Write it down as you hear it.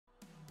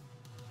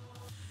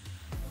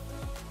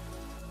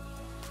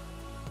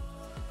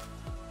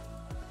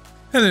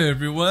Hello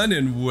everyone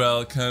and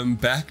welcome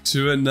back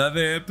to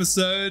another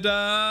episode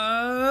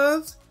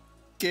of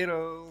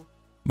Ghetto.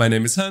 My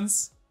name is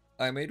Hans.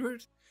 I'm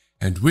Edward.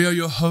 And we are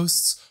your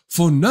hosts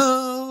for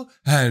now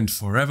and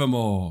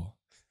forevermore.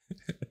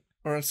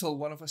 Or until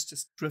one of us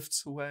just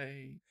drifts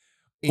away.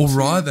 Or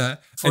rather,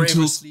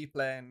 until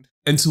sleepland.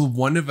 Until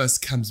one of us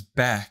comes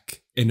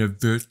back in a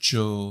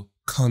virtual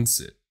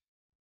concert.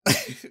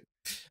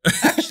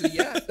 Actually,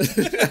 yeah.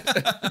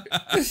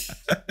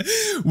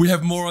 We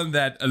have more on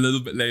that a little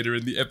bit later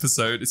in the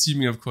episode,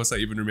 assuming, of course, I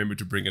even remember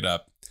to bring it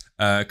up.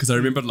 Because I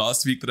remember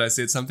last week that I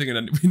said something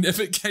and we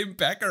never came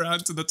back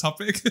around to the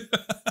topic.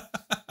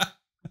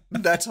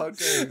 That's how it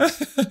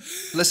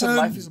goes. Listen,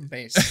 life is a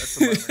mess at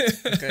the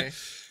moment, okay?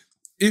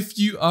 If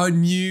you are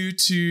new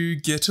to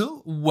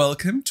Gettle,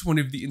 welcome to one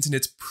of the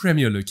internet's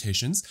premier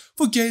locations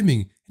for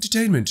gaming,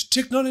 entertainment,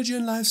 technology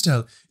and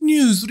lifestyle,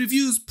 news,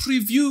 reviews,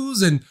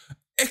 previews, and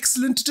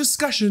excellent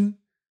discussion.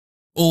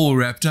 All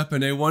wrapped up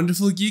in a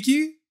wonderful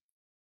geeky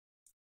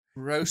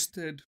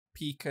roasted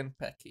pecan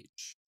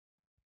package.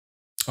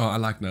 Oh, I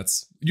like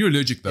nuts. You're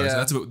allergic though, so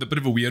that's a bit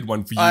of a weird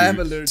one for you I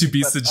am allergic, to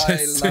be but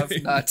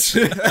suggesting. I love nuts.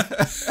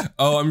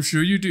 Oh, I'm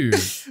sure you do.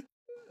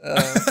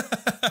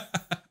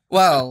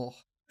 Well,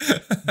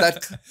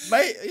 that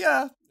may,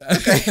 yeah,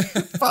 okay,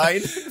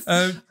 fine.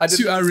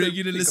 To our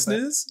regular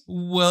listeners,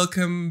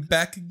 welcome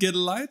back,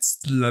 Getalites.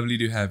 Lovely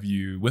to have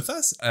you with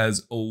us,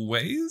 as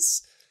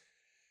always.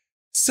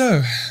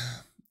 So,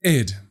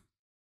 Ed.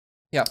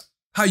 Yeah.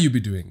 How you be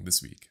doing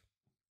this week?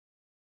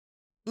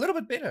 A little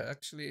bit better,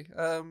 actually.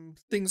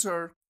 Things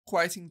are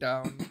quieting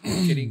down,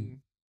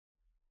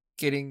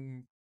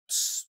 getting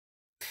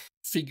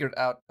figured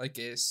out, I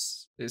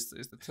guess, is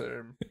the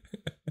term.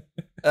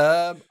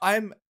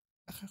 I'm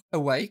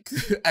awake,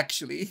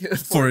 actually.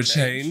 For a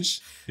change.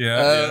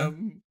 Yeah.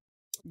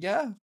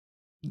 Yeah.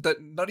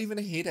 Not even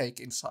a headache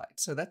in sight.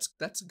 So that's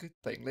a good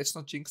thing. Let's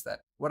not jinx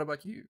that. What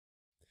about you?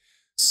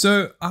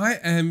 So I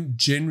am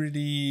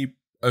generally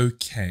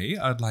okay,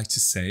 I'd like to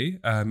say.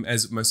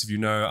 As most of you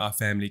know, our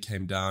family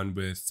came down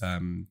with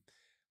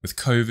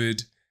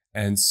COVID,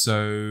 and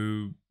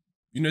so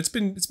it's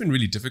been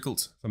really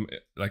difficult.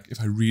 If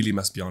I really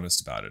must be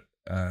honest about it,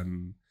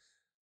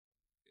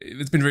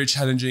 it's been very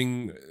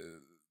challenging.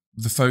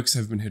 The folks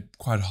have been hit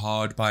quite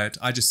hard by it.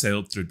 I just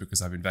sailed through it because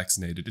I've been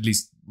vaccinated, at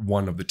least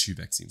one of the two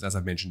vaccines, as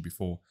I've mentioned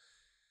before.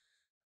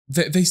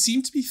 They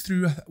seem to be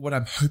through what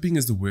I'm hoping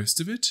is the worst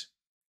of it.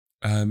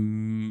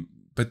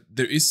 But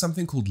there is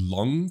something called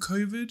long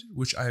COVID,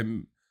 which I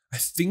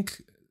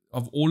think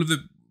of all of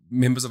the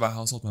members of our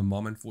household, my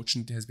mom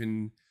unfortunately has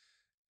been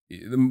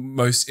the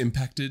most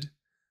impacted.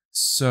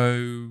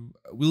 So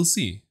we'll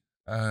see.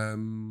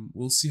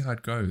 We'll see how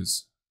it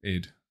goes,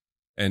 Ed,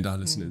 and our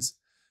listeners.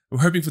 We're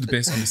hoping for the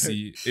best,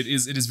 obviously. It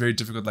is very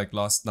difficult. Like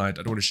last night,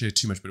 I don't want to share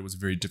too much, but it was a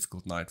very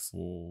difficult night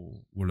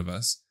for all of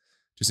us,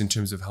 just in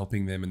terms of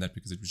helping them and that,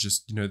 because it was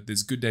just,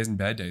 there's good days and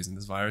bad days, and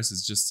this virus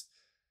is just,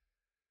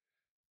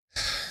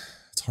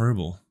 it's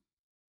horrible.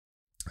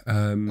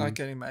 I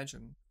can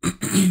imagine.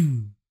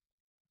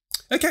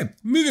 Okay,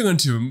 moving on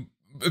to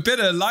a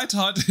better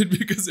lighthearted,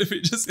 because if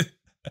it just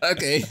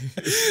okay,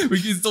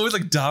 it's always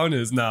like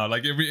downers now,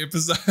 like every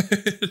episode.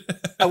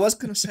 I was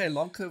gonna say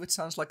long COVID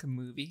sounds like a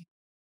movie.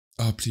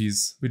 Oh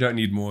please, we don't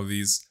need more of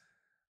these.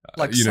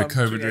 Like some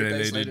COVID 28 days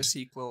related later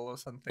sequel or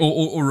something.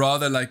 Or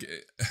rather, like,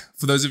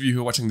 for those of you who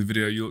are watching the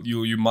video,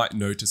 you might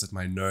notice that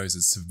my nose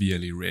is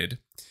severely red.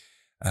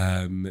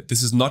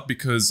 This is not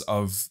because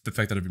of the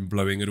fact that I've been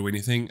blowing it or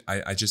anything.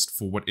 I just,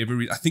 for whatever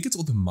reason, I think it's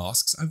all the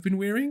masks I've been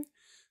wearing.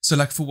 So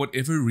like for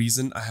whatever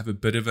reason, I have a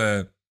bit of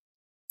a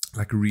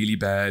really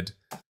bad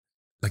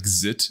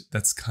zit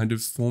that's kind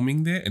of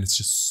forming there, and it's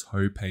just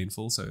so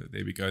painful. So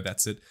there we go.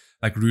 That's it.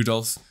 Like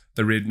Rudolph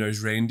the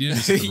Red-Nosed Reindeer,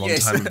 just at the wrong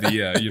Yes. time of the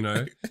year,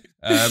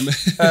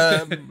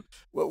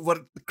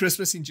 What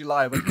Christmas in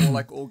July, but more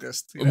like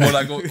August. More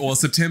like or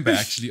September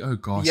actually. Oh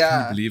gosh, Yeah.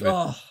 can't believe it.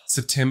 Oh.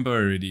 September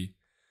already.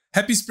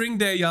 Happy Spring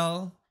Day,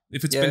 y'all.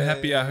 If it's been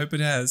happy, I hope it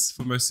has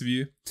for most of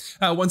you.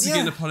 Once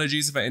again,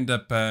 apologies if I end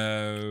up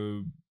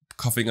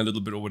coughing a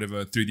little bit or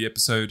whatever through the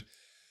episode.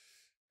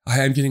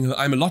 I'm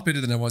a lot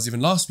better than I was even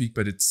last week,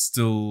 but it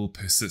still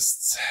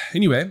persists.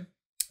 Anyway,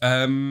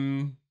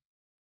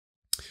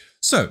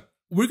 so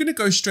we're going to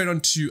go straight on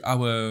to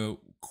our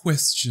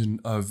question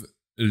of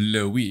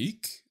the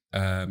week.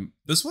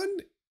 This one...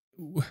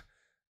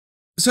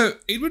 So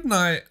Edward and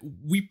I,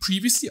 we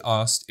previously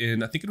asked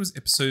in, I think it was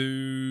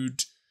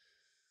episode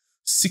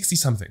 60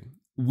 something.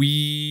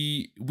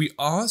 We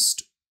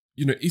asked,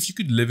 if you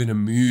could live in a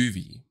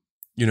movie,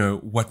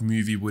 what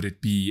movie would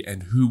it be,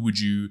 and who would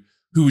you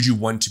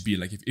want to be,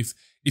 like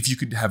if you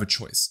could have a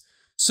choice.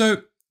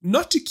 So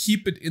not to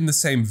keep it in the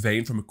same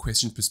vein from a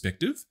question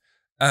perspective,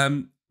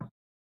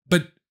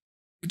 but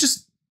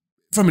just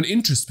from an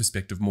interest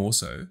perspective more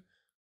so,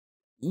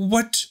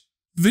 what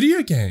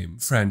video game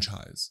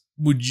franchise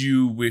would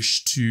you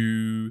wish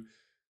to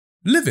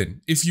live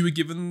in if you were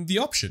given the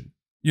option?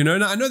 Now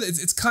I know that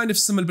it's kind of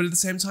similar, but at the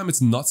same time,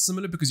 it's not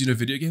similar because,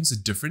 video games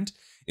are different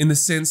in the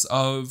sense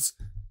of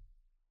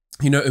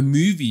a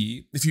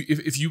movie,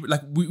 if you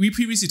like, we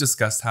previously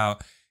discussed how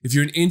if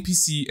you're an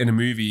NPC in a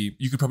movie,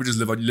 you could probably just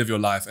live your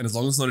life. And as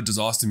long as it's not a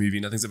disaster movie,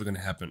 nothing's ever going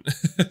to happen.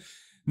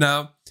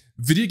 Now,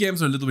 video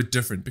games are a little bit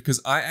different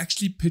because I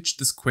actually pitched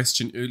this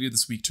question earlier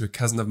this week to a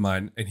cousin of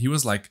mine, and he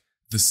was like,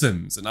 The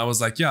Sims. And I was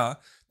like, yeah,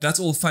 that's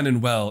all fun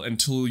and well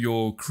until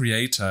your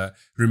creator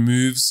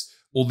removes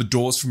all the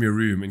doors from your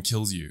room and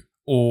kills you.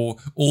 Or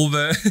all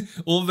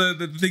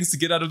the things to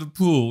get out of the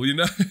pool,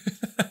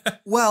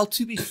 Well,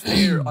 to be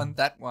fair on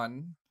that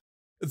one,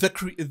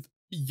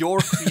 your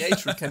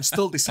creator can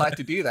still decide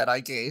to do that, I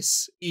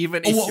guess,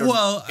 even if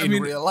you're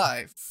in real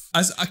life.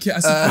 Okay,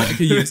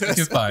 yes,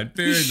 okay, fine.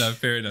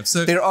 Fair enough.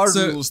 So there are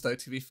rules, though,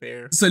 to be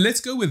fair. So let's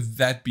go with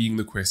that being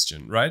the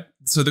question, right?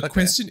 So the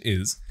question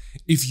is,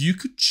 if you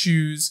could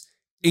choose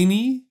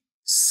any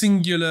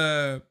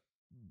singular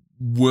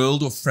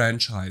world or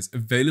franchise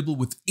available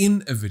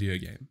within a video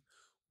game,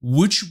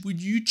 which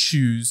would you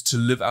choose to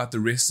live out the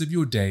rest of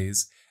your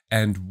days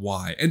and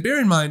why? And bear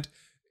in mind,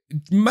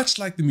 much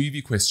like the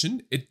movie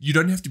question, you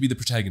don't have to be the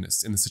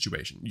protagonist in the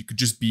situation. You could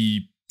just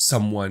be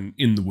someone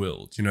in the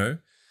world,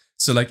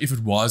 So like if it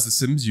was The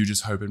Sims, you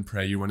just hope and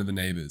pray you're one of the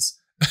neighbors.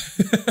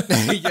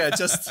 Yeah,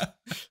 just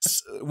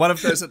one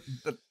of those that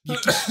you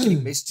keep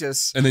getting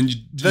messages. And then you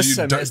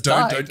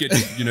don't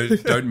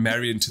get, don't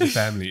marry into the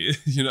family,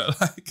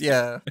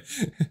 Yeah.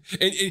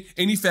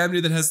 Any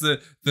family that has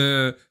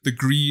the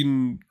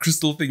green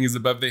crystal thing is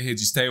above their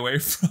heads, you stay away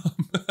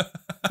from.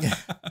 Yeah.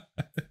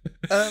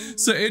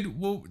 So Ed,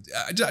 well,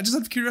 I just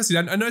out of curiosity,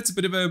 I know it's a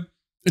bit of a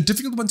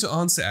difficult one to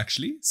answer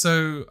actually.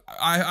 So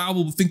I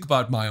will think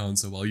about my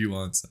answer while you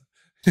answer.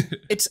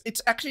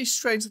 It's actually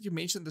strange that you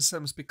mentioned The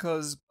Sims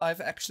because I've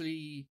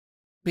actually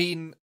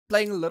been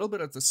playing a little bit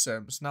of The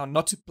Sims. Now,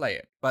 not to play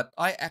it, but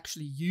I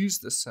actually use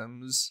The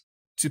Sims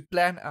to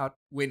plan out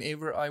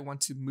whenever I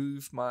want to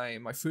move my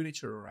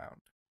furniture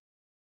around.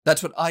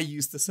 That's what I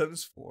use The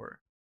Sims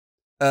for.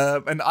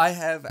 And I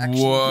have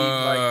actually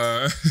been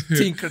like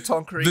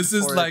tinker-tonkering. This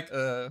is like,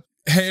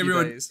 hey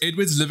everyone, days.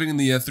 Edward's living in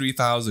the year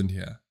 3000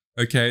 here.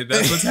 Okay,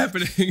 that's what's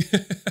happening.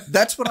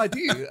 That's what I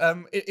do.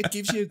 It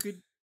gives you a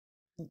good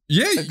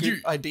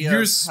idea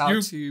of how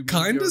to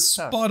kind of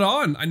spot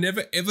on. I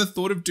never ever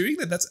thought of doing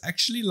that. That's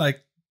actually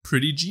like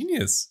pretty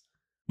genius.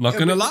 Not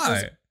gonna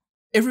lie.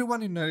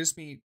 Everyone who knows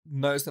me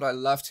knows that I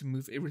love to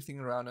move everything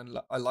around and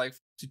I like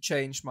to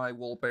change my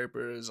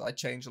wallpapers. I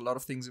change a lot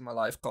of things in my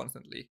life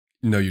constantly.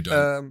 No, you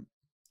don't.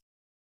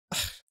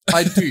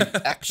 I do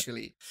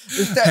actually.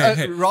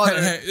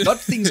 Not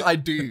things I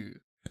do,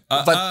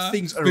 but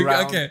things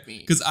around me.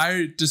 Because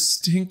I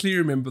distinctly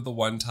remember the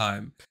one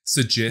time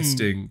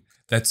suggesting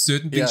that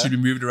certain things should be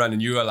moved around,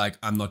 and you were like,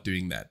 "I'm not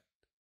doing that."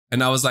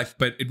 And I was like,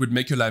 "But it would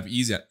make your life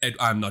easier."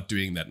 I'm not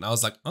doing that. And I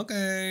was like,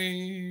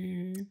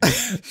 "Okay."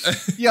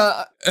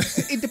 Yeah,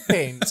 it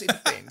depends.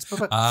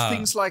 But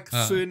things like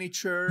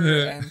furniture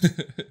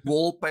and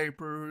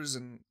wallpapers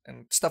and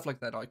stuff like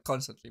that, I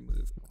constantly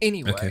move.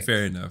 Anyway. Okay,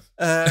 fair enough.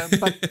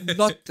 But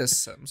not The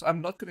Sims.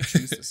 I'm not going to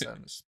choose The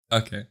Sims.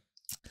 Okay.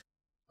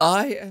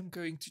 I am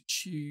going to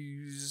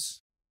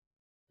choose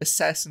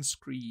Assassin's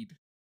Creed.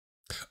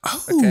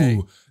 Oh,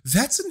 okay.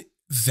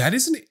 That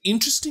is an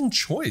interesting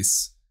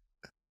choice.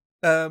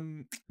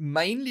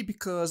 Mainly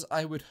because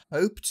I would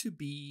hope to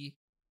be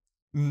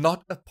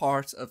not a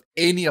part of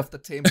any of the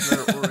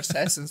Templar or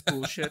Assassins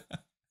bullshit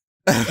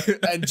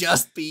and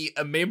just be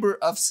a member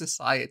of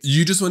society.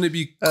 You just want to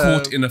be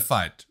caught in a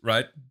fight,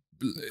 right?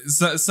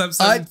 Some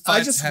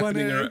fights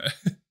happening.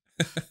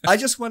 I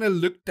just want to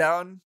look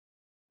down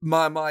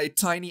my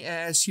tiny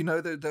ass,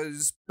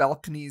 those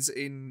balconies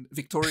in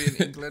Victorian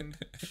England.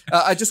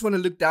 I just want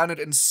to look down it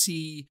and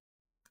see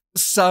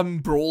some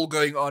brawl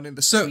going on in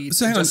the street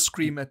and just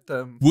scream at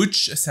them.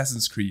 Which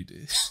Assassin's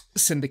Creed?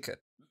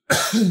 Syndicate.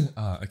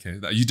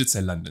 Okay. You did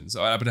say London,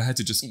 but I had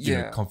to just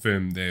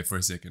confirm there for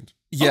a second.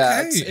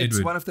 Yeah, okay,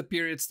 it's one of the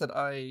periods that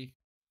I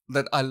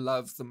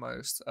love the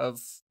most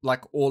of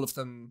like all of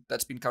them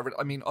that's been covered.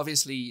 I mean,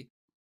 obviously,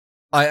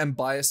 I am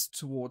biased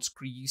towards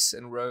Greece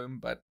and Rome,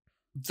 but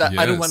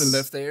I don't want to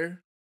live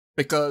there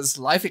because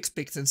life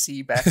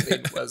expectancy back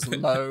then was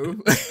low.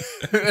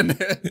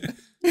 And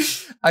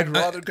I'd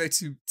rather go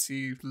to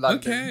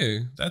London.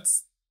 Okay,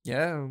 that's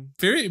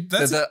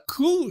that's a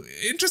cool,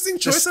 interesting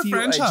choice of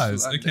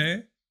franchise.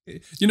 Okay,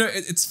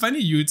 it's funny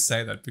you would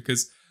say that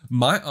because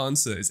my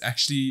answer is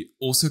actually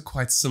also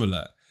quite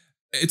similar.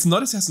 It's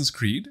not Assassin's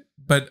Creed,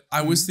 but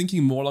I was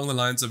thinking more along the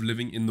lines of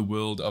living in the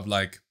world of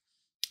like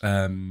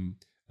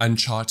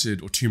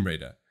Uncharted or Tomb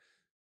Raider.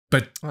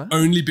 But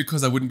only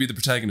because I wouldn't be the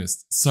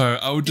protagonist. So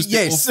I would just be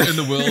off in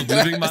the world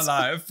living my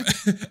life.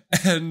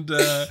 And,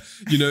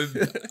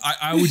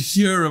 I would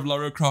hear of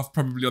Lara Croft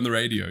probably on the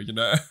radio,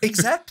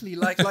 Exactly.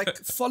 Like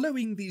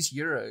following these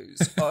heroes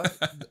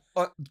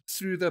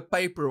through the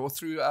paper or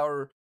through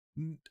our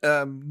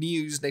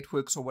news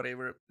networks or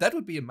whatever. That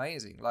would be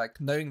amazing. Like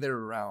knowing they're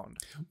around.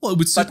 Well, it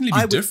would certainly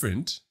be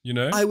different,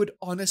 I would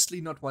honestly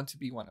not want to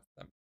be one of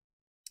them.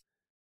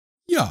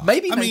 Yeah.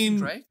 Maybe Nathan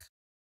Drake.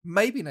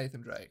 Maybe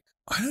Nathan Drake.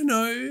 I don't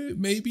know.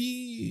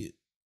 Maybe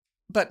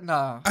But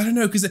nah. I don't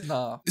know, because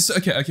Nah. so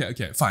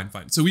okay, fine.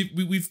 So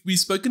we've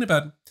spoken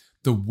about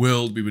the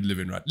world we would live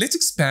in, right? Let's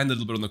expand a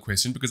little bit on the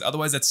question, because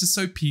otherwise that's just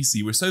so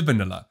PC. We're so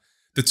vanilla,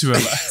 the two of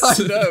us.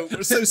 I know,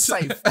 we're so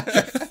safe.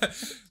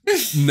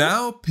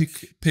 Now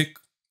pick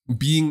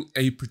being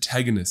a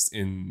protagonist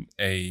in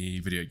a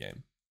video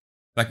game.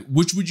 Like,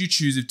 which would you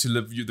choose to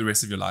live the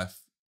rest of your life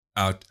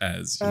out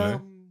as? You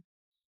know.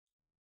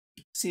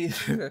 See,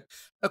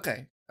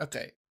 okay.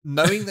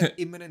 Knowing that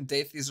imminent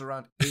death is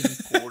around any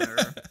corner,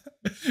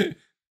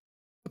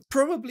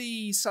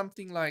 probably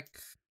something like,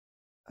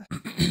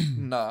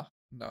 nah.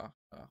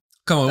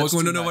 Come on, That's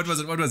no, too what much. was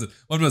it? What was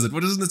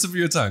on the tip of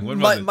your tongue? What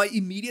was My it? my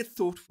immediate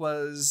thought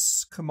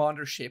was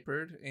Commander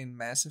Shepard in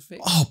Mass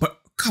Effect. Oh, but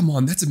come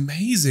on, that's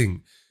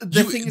amazing.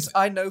 The thing is,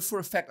 I know for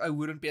a fact I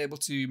wouldn't be able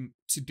to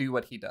do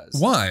what he does.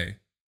 Why?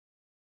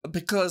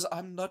 Because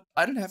I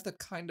don't have that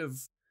kind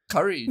of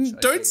courage. I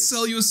Don't guess.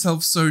 sell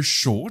yourself so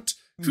short.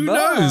 Who No,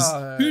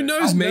 knows? Who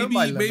knows? I know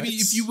my Maybe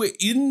limits. if you were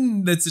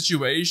in that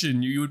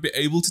situation, you would be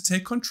able to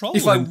take control.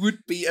 If I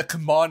would be a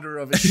commander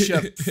of a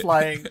ship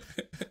flying,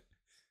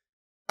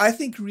 I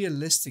think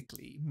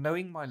realistically,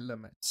 knowing my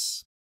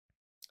limits,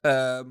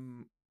 I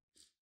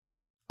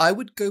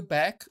would go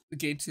back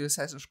again to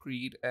Assassin's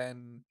Creed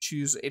and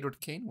choose Edward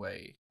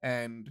Kenway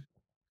and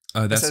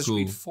that's Assassin's cool.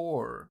 Creed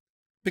 4.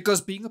 Because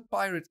being a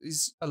pirate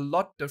is a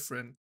lot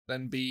different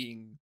than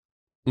being,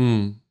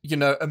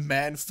 a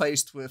man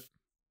faced with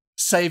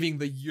saving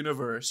the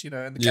universe,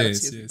 and the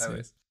galaxy as we know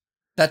it.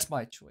 That's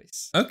my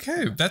choice.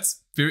 Okay,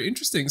 that's very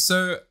interesting.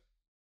 So,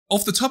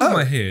 off the top of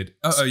my head,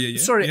 yeah.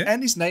 Sorry, yeah.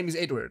 and his name is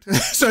Edward.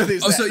 So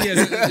there's that. So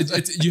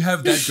yeah, you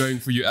have that going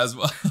for you as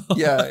well.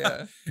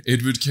 Yeah.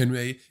 Edward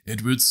Kenway,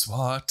 Edward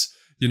Swart,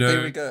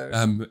 There we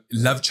go.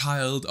 love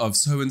child of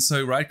so and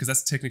so, right? Because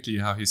that's technically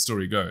how his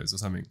story goes, or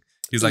something.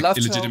 He's like Love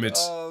illegitimate.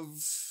 child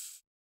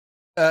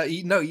of,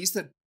 he's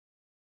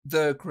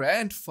the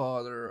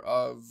grandfather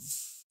of.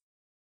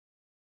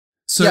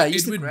 So yeah,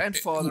 he's Edward, the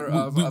grandfather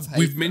of We've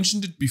Haven.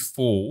 mentioned it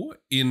before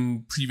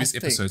in previous I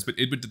think. episodes, but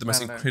Edward did the most I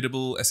don't know.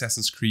 incredible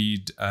Assassin's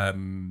Creed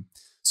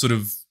sort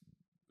of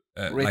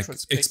like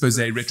Retrospective. expose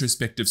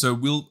retrospective. So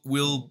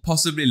we'll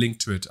possibly link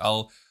to it.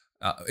 I'll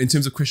in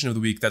terms of question of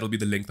the week, that'll be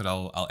the link that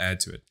I'll add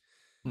to it.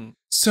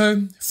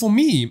 So for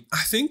me,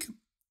 I think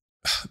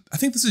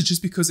this is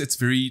just because it's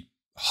very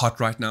hot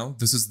right now.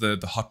 This is the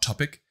hot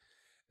topic,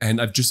 and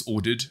I've just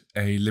ordered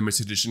a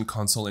limited edition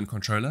console and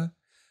controller.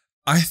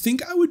 I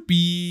think I would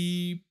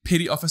be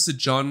Petty Officer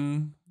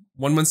John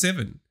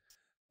 117.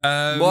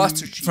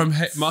 Master Chief. From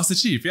Master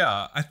Chief,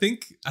 yeah. I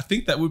think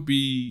that would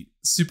be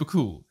super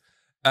cool.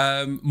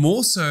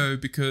 More so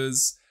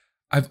because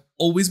I've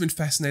always been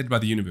fascinated by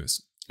the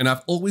universe, and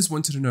I've always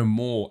wanted to know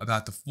more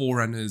about the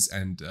Forerunners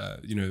and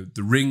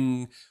the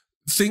Ring,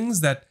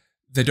 things that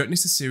they don't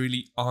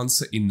necessarily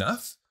answer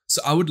enough.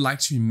 So I would like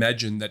to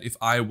imagine that if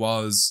I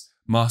was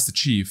Master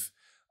Chief,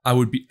 I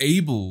would be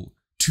able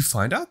to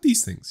find out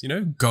these things,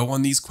 go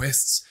on these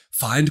quests,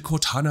 find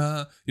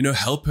Cortana,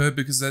 help her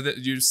because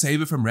you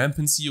save her from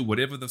rampancy or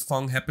whatever the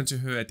fong happened to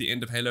her at the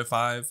end of Halo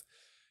 5,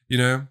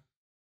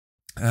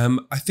 I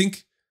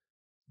think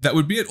that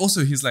would be it.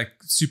 Also, he's like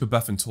super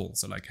buff and tall.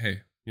 So like,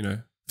 hey,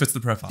 fits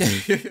the profile.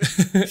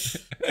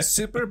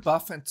 Super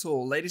buff and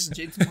tall. Ladies and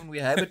gentlemen, we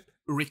have it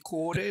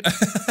recorded.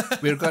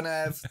 We're going to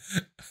have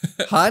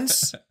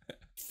Hans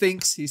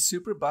thinks he's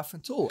super buff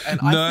and tall, and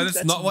I think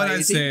that's not what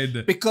I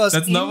said. Because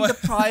that's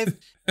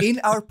in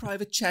our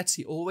private chats,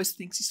 he always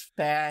thinks he's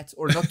fat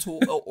or not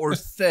tall or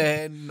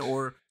thin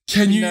or.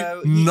 Can you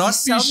not he be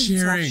sells himself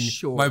sharing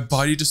short. my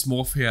body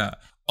dysmorphia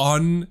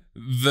on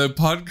the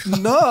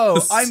podcast? No,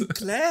 I'm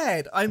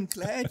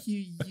glad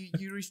you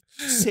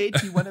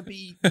said you want to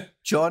be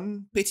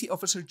Petty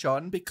Officer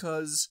John,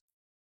 because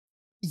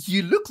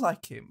you look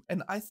like him,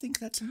 and I think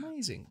that's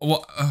amazing.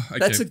 Well, okay.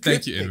 That's a good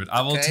Thank you, thing, Edward.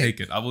 I will take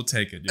it.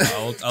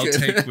 Yeah, I'll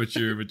take what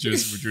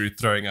you're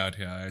throwing out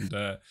here,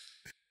 and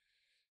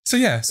so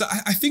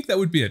I think that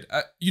would be it.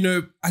 I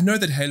know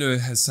that Halo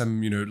has some,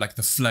 like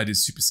the Flood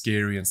is super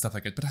scary and stuff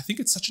like that, but I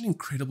think it's such an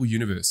incredible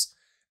universe,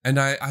 and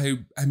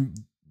I'm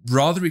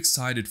rather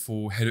excited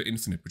for Halo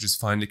Infinite, which is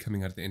finally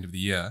coming out at the end of the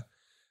year.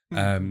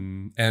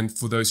 And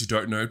for those who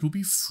don't know, it will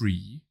be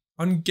free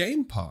on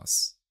Game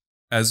Pass,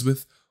 as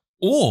with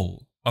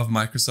all of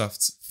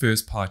Microsoft's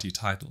first-party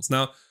titles.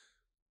 Now,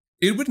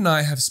 Edward and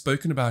I have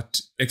spoken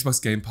about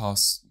Xbox Game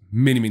Pass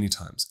many, many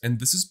times, and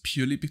this is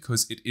purely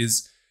because it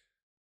is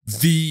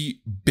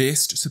the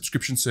best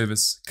subscription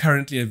service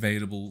currently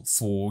available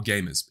for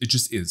gamers. It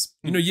just is.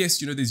 Yes,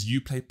 there's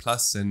Uplay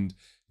Plus and,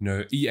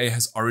 EA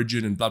has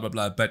Origin and blah, blah,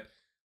 blah, but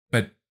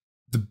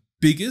the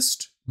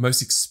biggest,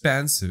 most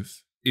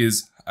expansive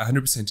is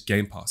 100%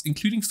 Game Pass,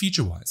 including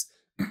feature-wise.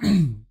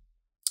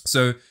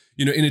 So,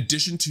 in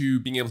addition to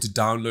being able to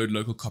download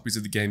local copies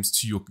of the games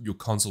to your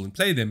console and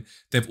play them,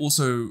 they've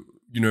also,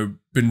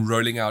 been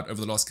rolling out over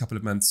the last couple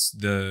of months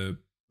over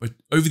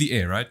the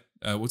air, right?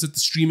 What's it? The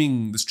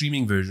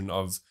streaming version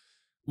of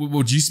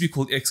what used to be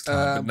called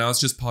xCloud, but now it's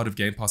just part of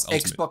Game Pass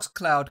Ultimate. Xbox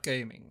Cloud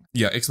Gaming.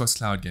 Yeah, Xbox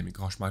Cloud Gaming.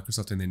 Gosh,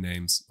 Microsoft and their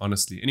names,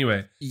 honestly.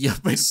 Anyway, Yeah,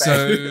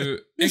 so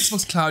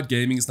Xbox Cloud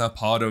Gaming is now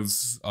part of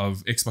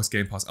Xbox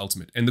Game Pass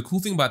Ultimate. And the cool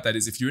thing about that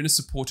is if you're in a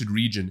supported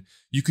region,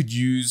 you could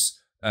use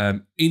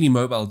any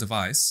mobile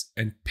device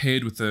and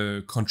paired with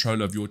a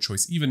controller of your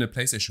choice, even a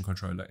PlayStation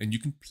controller, and you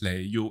can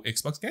play your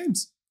Xbox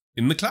games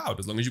in the cloud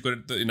as long as you've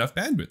got enough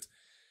bandwidth.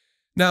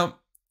 Now,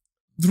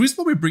 the reason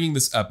why we're bringing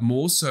this up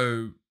more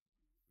so,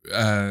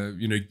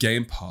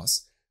 Game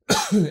Pass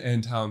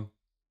and how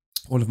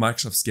all of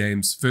Microsoft's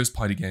games,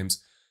 first-party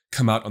games,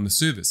 come out on the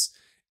service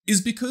is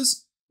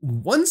because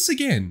once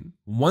again,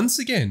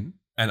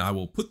 and I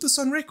will put this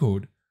on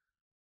record,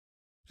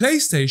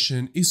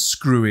 PlayStation is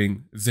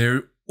screwing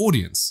their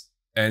audience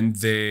and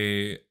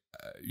their,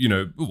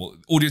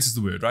 audience is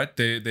the word, right?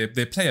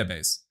 Their player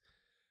base.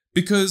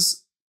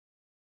 Because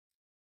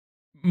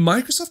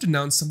Microsoft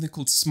announced something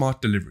called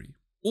Smart Delivery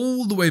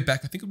all the way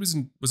back. I think it was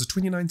it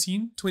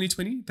 2019,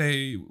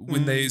 2020?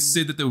 When they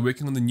said that they were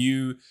working on the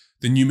new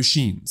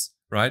machines,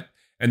 right?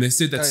 And they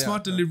said that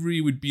Smart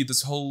Delivery would be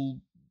this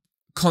whole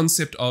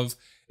concept of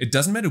it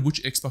doesn't matter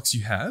which Xbox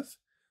you have.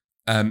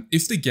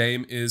 If the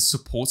game is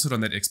supported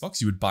on that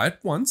Xbox, you would buy it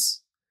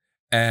once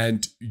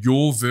and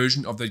your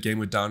version of that game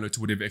would download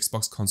to whatever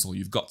Xbox console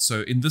you've got.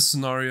 So in this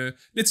scenario,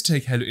 let's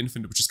take Halo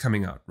Infinite, which is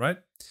coming out, right?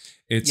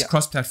 It's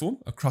cross-platform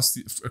across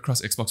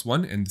Xbox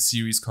One and the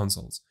Series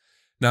consoles.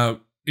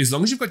 Now, as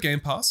long as you've got Game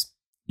Pass,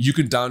 you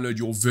can download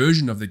your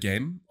version of the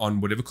game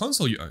on whatever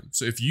console you own.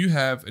 So if you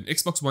have an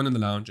Xbox One in the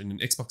lounge and an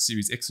Xbox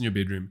Series X in your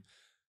bedroom,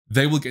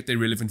 they will get their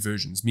relevant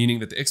versions, meaning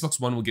that the Xbox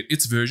One will get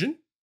its version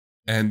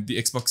and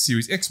the Xbox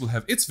Series X will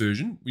have its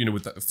version,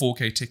 with the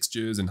 4K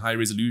textures and high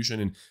resolution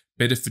and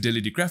better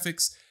fidelity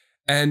graphics.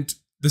 And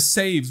the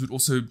saves would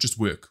also just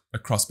work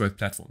across both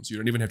platforms. You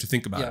don't even have to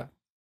think about it.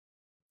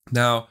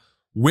 Now,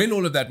 when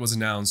all of that was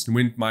announced and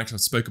when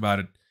Microsoft spoke about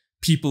it,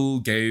 people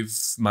gave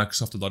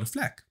Microsoft a lot of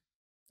flack.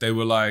 They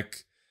were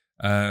like,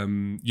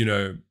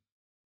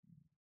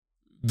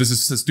 this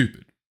is so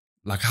stupid.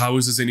 Like, how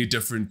is this any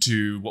different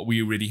to what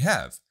we already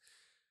have?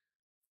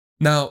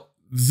 Now,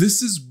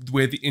 this is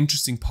where the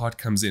interesting part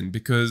comes in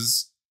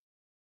because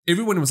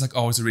everyone was like,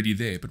 oh, it's already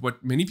there. But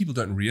what many people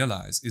don't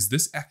realize is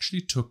this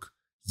actually took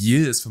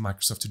years for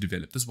Microsoft to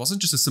develop. This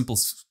wasn't just a simple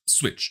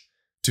switch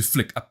to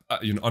flick up,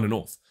 on and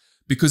off,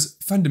 because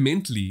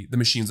fundamentally the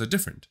machines are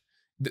different.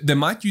 They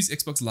might use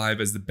Xbox Live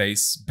as the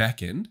base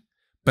backend,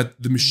 but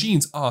the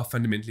machines are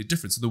fundamentally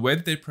different. So the way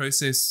that they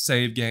process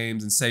save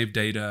games and save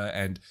data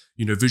and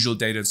visual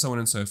data and so on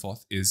and so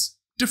forth is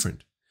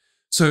different.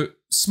 So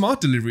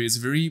Smart Delivery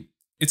is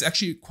it's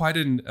actually quite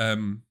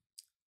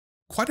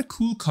a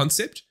cool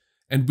concept,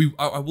 and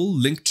I will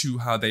link to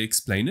how they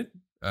explain it,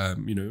 so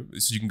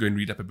you can go and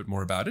read up a bit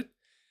more about it.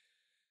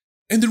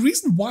 And the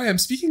reason why I'm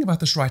speaking about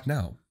this right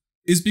now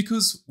is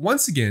because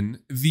once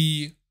again,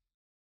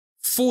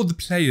 for the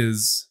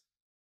players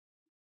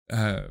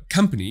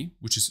company,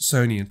 which is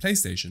Sony and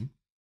PlayStation,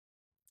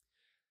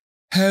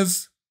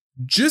 have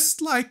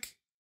just like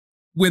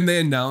when they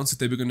announced that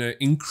they were going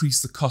to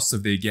increase the cost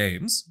of their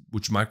games,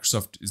 which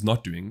Microsoft is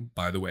not doing,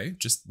 by the way,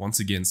 just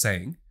once again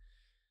saying,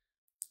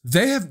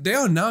 they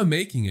are now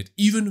making it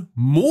even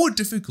more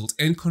difficult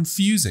and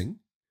confusing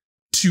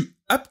to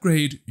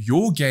upgrade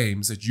your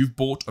games that you've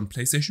bought on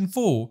PlayStation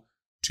 4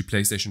 to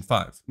PlayStation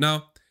 5.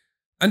 Now,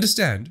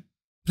 understand,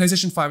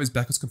 PlayStation 5 is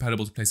backwards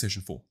compatible to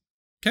PlayStation 4.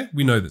 Okay,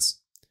 we know this.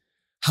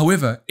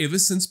 However, ever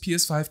since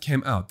PS5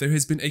 came out, there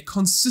has been a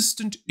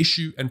consistent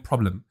issue and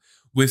problem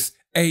with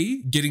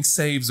getting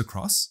saves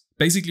across.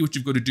 Basically, what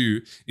you've got to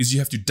do is you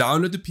have to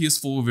download the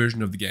PS4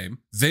 version of the game,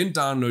 then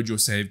download your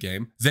save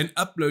game, then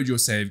upload your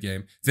save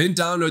game, then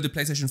download the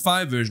PlayStation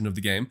 5 version of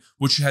the game,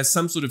 which has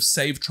some sort of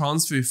save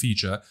transfer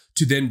feature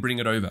to then bring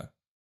it over.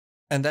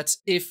 And that's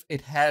if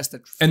it has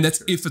that feature. And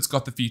that's if it's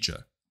got the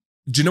feature.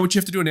 Do you know what you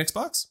have to do on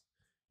Xbox?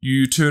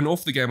 You turn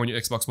off the game on your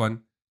Xbox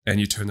One and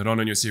you turn it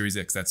on your Series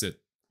X. That's it.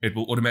 It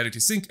will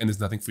automatically sync and there's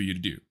nothing for you to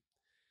do.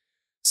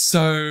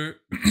 So,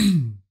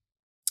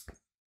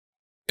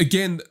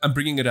 again, I'm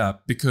bringing it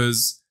up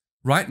because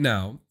right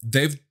now,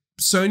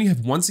 Sony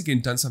have once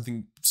again done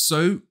something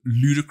so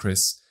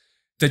ludicrous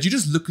that you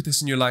just look at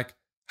this and you're like,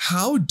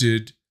 how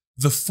did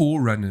the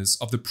forerunners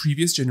of the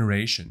previous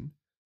generation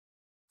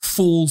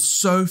fall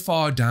so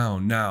far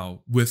down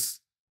now with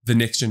the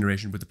next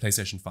generation, with the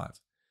PlayStation 5?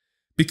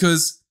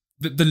 Because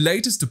the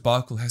latest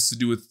debacle has to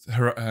do with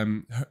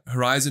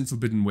Horizon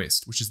Forbidden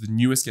West, which is the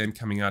newest game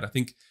coming out. I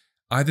think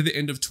either the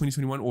end of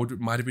 2021 or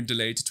it might have been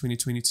delayed to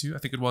 2022. I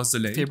think it was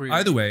delayed. February.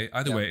 Either way,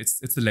 it's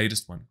the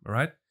latest one, all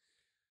right?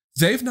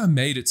 They've now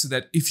made it so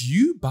that if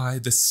you buy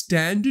the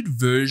standard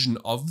version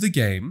of the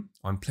game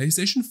on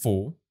PlayStation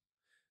 4,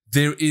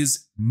 there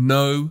is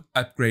no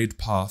upgrade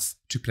path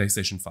to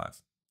PlayStation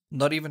 5.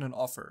 Not even an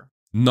offer.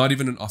 Not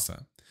even an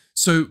offer.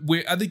 So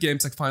where other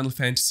games like Final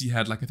Fantasy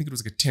had I think it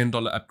was like a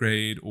 $10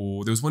 upgrade,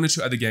 or there was one or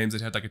two other games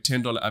that had like a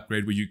 $10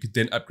 upgrade where you could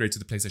then upgrade to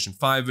the PlayStation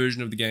 5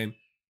 version of the game.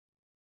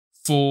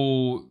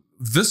 For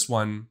this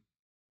one,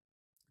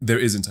 there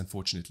isn't,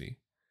 unfortunately.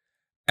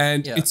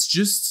 And Yeah. it's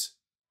just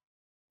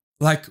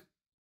like,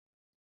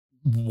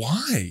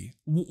 why?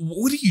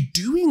 What are you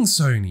doing,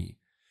 Sony?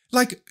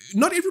 Like,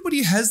 not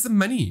everybody has the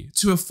money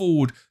to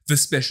afford the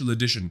special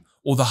edition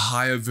or the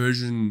higher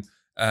version,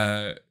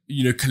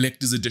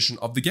 collector's edition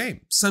of the game.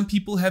 Some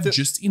people have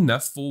just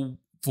enough for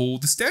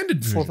the standard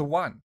version. For the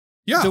one.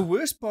 Yeah. The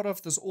worst part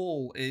of this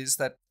all is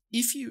that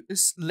if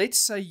let's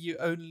say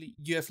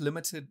you have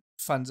limited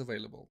funds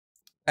available,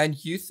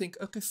 and you think,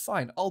 okay,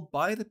 fine, I'll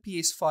buy the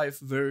PS5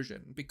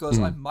 version because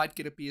I might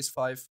get a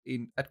PS5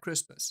 at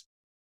Christmas.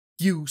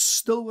 You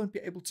still won't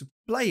be able to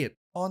play it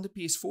on the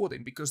PS4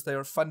 then because they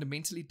are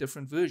fundamentally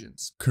different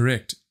versions.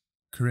 Correct.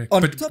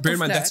 But bear in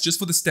mind, that's just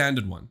for the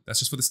standard one.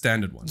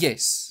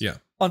 Yes. Yeah.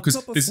 On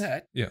top of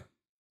that, yeah.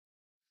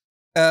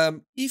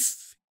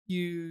 if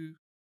you...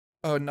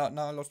 Oh, now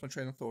I lost my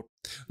train of thought.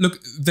 Look,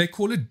 they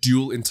call it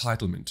dual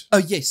entitlement. Oh,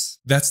 yes.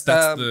 That's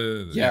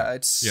the... Yeah,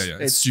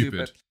 it's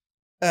stupid.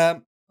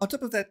 On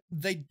top of that,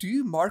 they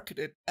do market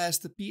it as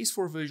the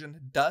PS4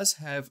 version does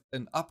have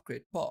an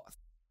upgrade path.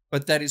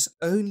 But that is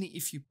only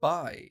if you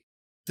buy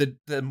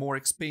the more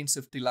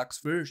expensive deluxe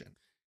version.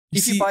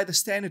 If you buy the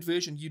standard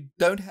version, you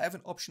don't have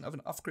an option of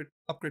an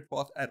upgrade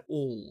path at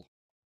all.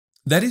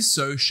 That is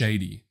so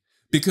shady.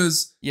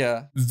 Because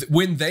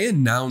when they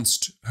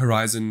announced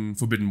Horizon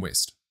Forbidden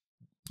West,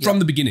 from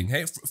the beginning,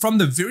 from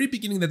the very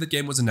beginning that the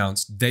game was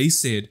announced, they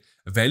said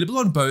available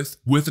on both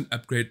with an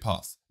upgrade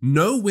path.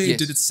 Nowhere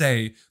did it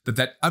say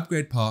that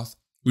upgrade path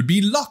would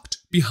be locked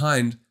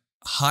behind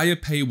higher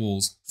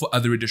paywalls for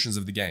other editions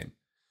of the game.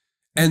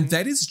 And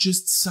that is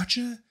just such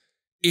a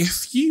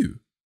FU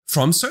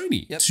from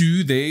Sony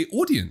to their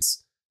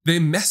audience,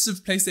 their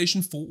massive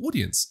PlayStation 4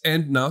 audience,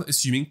 and now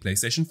assuming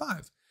PlayStation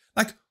 5.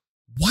 Like,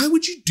 why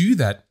would you do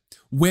that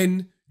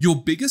when your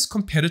biggest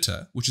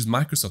competitor, which is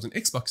Microsoft and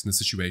Xbox in this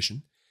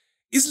situation,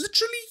 is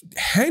literally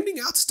handing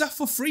out stuff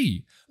for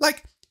free?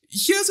 Like,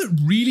 here's a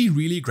really,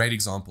 really great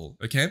example,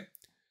 okay?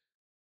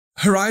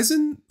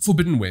 Horizon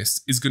Forbidden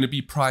West is going to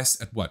be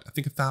priced at what? I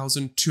think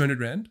 1,200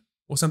 Rand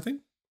or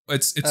something?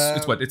 It's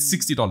what? It's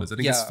 $60. I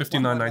think it's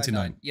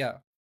 $59.99. Yeah.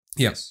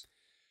 Yes.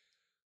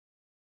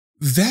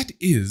 That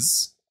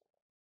is,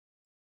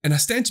 and I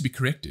stand to be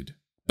corrected,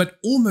 but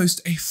almost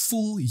a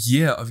full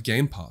year of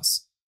Game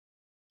Pass.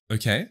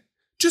 Okay?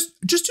 Just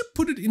to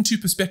put it into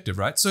perspective,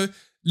 right? So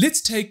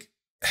let's take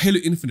Halo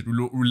Infinite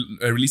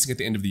releasing at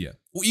the end of the year,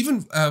 or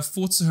even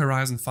Forza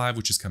Horizon 5,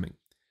 which is coming.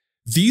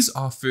 These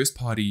are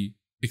first-party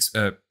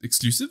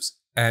exclusives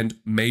and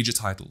major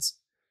titles.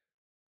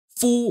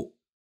 For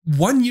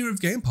 1 year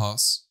of Game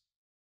Pass,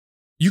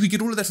 you could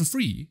get all of that for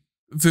free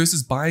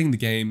versus buying the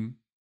game,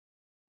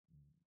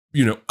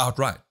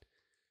 outright.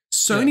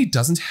 Sony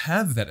doesn't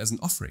have that as an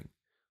offering.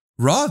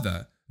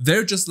 Rather,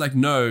 they're just like,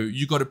 no,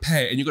 you got to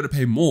pay, and you got to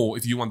pay more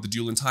if you want the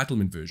dual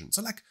entitlement version.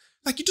 So like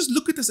you just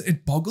look at this,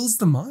 it boggles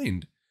the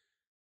mind.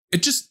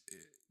 It just,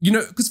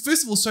 because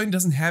first of all, Sony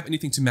doesn't have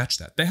anything to match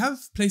that. They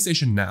have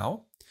PlayStation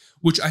Now,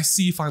 which I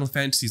see Final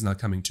Fantasy is now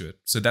coming to it.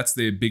 So that's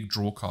their big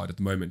draw card at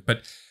the moment.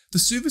 But the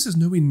service is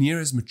nowhere near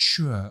as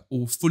mature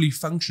or fully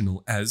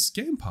functional as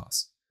Game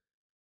Pass.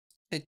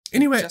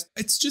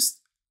 It's just,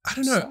 I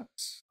don't know.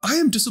 Sucks. I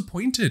am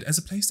disappointed as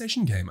a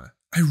PlayStation gamer.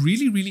 I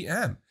really, really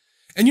am.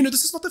 And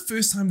this is not the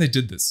first time they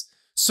did this.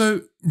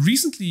 So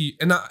recently,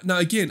 and now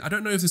again, I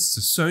don't know if this is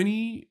a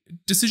Sony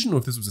decision or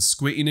if this was a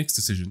Square Enix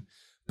decision,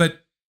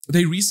 but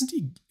they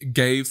recently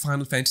gave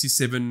Final Fantasy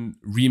VII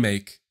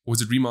Remake, or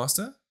was it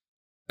Remaster?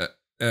 I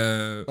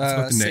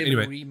forgot the name.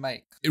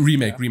 Anyway,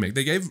 Remake.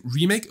 They gave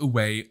Remake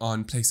away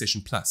on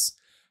PlayStation Plus.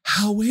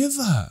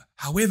 However,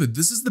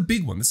 this is the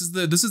big one. This is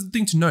the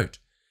thing to note.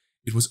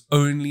 It was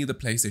only the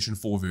PlayStation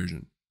 4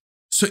 version.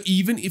 So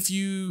even if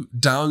you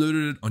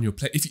downloaded it on your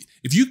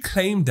if you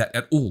claimed that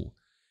at all,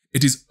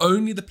 it is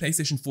only the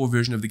PlayStation 4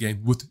 version of the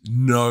game with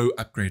no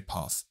upgrade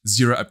path,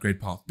 zero upgrade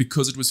path,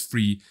 because it was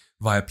free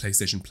via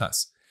PlayStation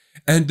Plus.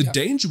 And the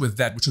danger with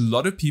that, which a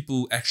lot of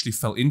people actually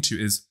fell into,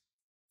 is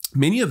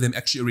many of them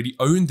actually already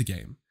owned the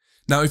game.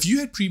 Now, if you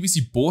had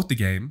previously bought the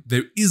game,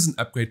 there is an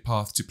upgrade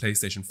path to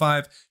PlayStation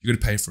 5. You're going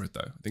to pay for it,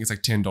 though. I think it's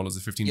like $10 or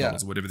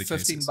 $15 or whatever the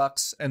case is.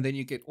 $15, and then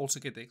you also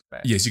get the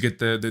expansion. Yes, you get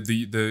the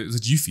is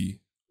it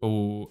Yuffie?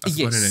 Or I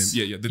forgot her name.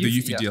 Yeah, the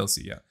Yuffie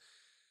DLC, yeah.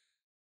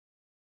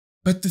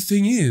 But the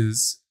thing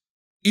is,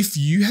 if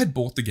you had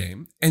bought the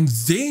game and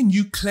then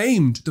you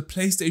claimed the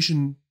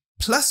PlayStation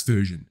Plus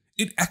version,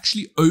 it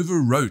actually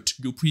overwrote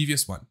your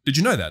previous one. Did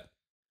you know that?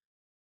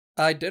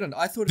 I didn't.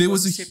 I thought there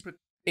was a separate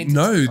entity.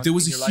 No, there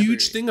was a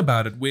huge thing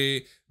about it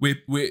where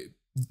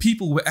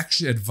people were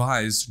actually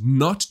advised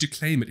not to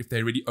claim it if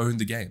they already owned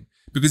the game.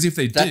 Because if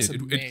they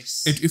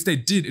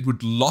did, it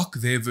would lock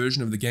their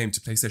version of the game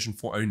to PlayStation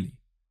 4 only.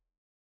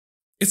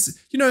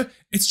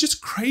 It's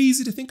just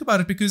crazy to think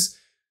about it because,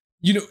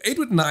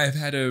 Edward and I have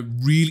had a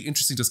really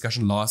interesting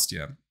discussion last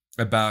year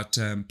about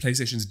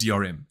PlayStation's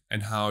DRM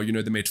and how,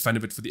 they made fun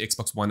of it for the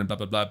Xbox One and blah,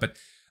 blah, blah. But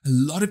a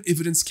lot of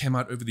evidence came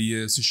out over the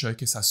years to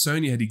showcase how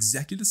Sony had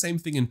exactly the same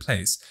thing in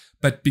place.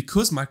 But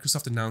because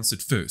Microsoft announced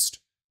it first,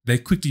 they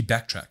quickly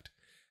backtracked.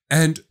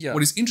 And Yeah.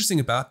 what is interesting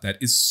about that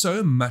is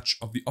so much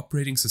of the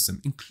operating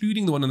system,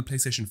 including the one on the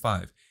PlayStation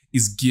 5,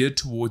 is geared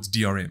towards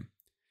DRM.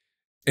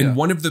 And Yeah.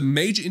 one of the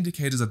major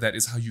indicators of that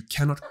is how you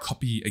cannot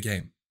copy a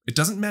game. It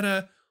doesn't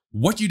matter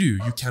what you do,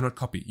 you cannot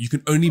copy. You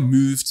can only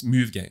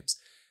move games.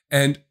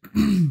 And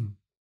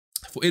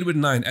for Edward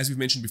and I, as we've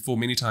mentioned before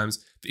many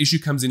times, the issue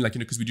comes in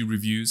because we do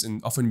reviews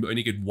and often we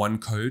only get one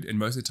code and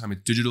most of the time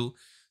it's digital.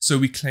 So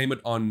we claim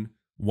it on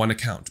one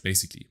account,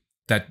 basically,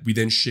 that we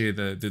then share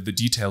the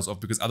details of,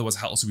 because otherwise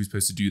how else are we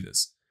supposed to do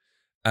this?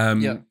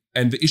 And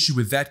the issue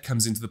with that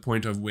comes into the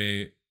point of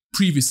where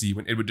previously,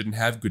 when Edward didn't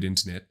have good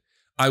internet,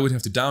 I would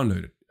have to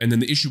download it. And then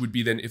the issue would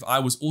be then if I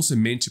was also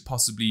meant to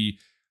possibly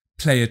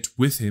play it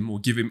with him or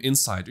give him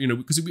insight,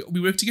 because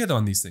we work together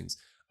on these things,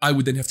 I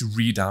would then have to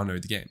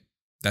re-download the game.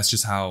 That's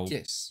just how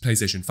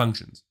PlayStation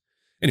functions.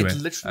 Anyway, it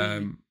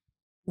literally,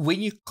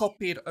 when you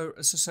copy it,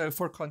 so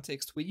for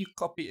context, when you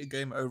copy a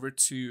game over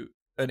to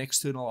an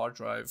external hard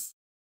drive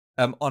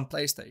on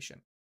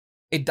PlayStation,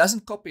 it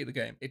doesn't copy the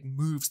game, it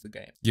moves the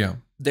game. Yeah.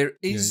 There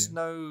is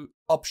no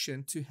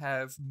option to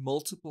have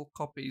multiple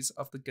copies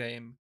of the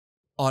game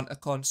on a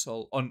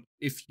console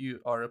if you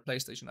are a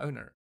PlayStation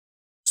owner.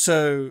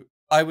 So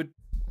I would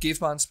give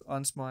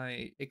Hans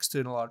my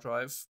external hard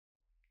drive.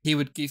 He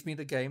would give me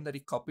the game that he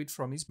copied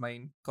from his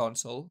main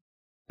console,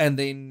 and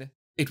then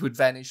it would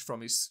vanish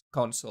from his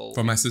console.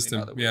 From my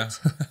system, yeah.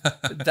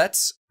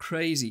 That's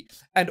crazy.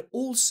 And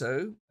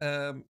also,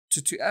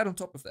 to add on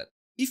top of that,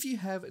 if you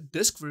have a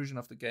disc version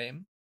of the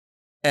game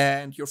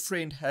and your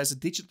friend has a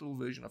digital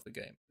version of the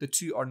game, the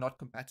two are not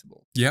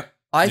compatible. Yep.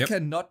 I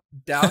cannot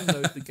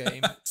download the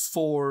game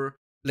for,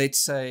 let's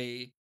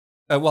say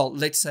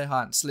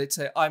Hans. Let's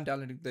say I'm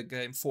downloading the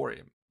game for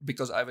him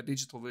because I have a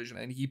digital version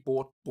and he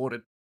bought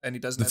it and he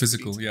doesn't the have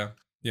physical, the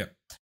yeah.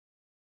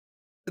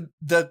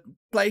 The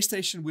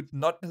PlayStation would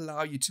not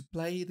allow you to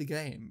play the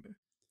game.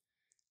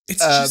 It's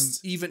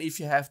just, even if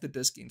you have the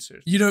disc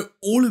insert.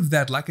 All of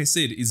that, like I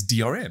said, is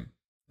DRM.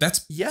 That's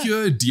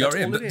pure DRM. That's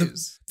all it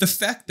is. The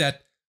fact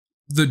that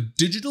the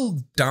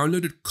digital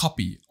downloaded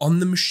copy on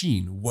the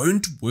machine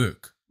won't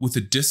work with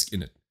a disc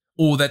in it,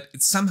 or that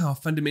it's somehow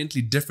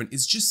fundamentally different,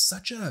 is just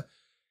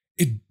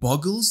it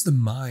boggles the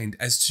mind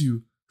as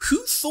to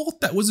who thought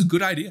that was a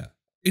good idea.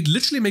 It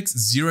literally makes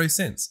zero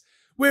sense.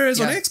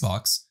 Whereas on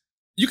Xbox,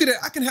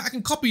 I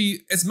can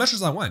copy as much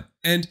as I want.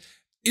 And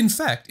in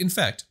fact,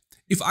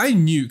 if I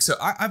knew, so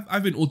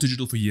I've been all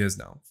digital for years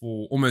now,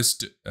 for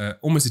almost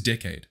a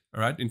decade,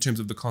 all right, in terms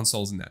of the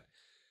consoles and that.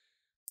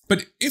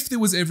 But if there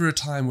was ever a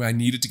time where I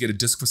needed to get a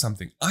disc for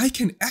something, I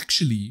can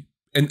actually,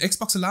 and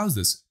Xbox allows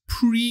this,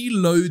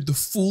 preload the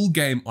full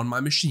game on my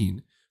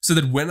machine so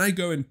that when I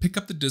go and pick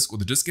up the disc or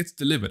the disc gets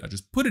delivered, I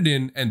just put it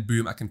in and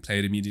boom, I can play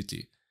it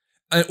immediately.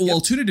 Or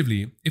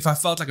alternatively, if I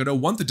felt like I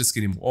don't want the disc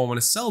anymore or I want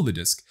to sell the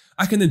disc,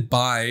 I can then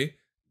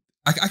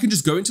I can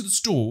just go into the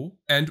store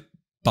and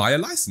buy a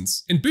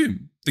license and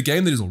boom, the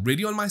game that is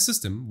already on my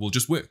system will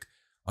just work.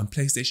 On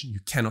PlayStation, you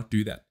cannot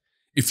do that.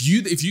 If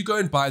you go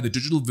and buy the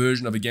digital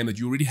version of a game that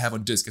you already have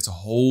on disc, it's a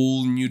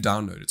whole new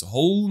download. It's a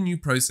whole new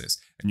process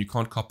and you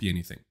can't copy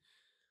anything.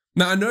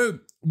 Now, I know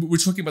we're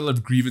talking about a lot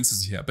of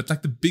grievances here, but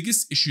the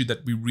biggest issue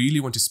that we really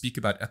want to speak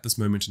about at this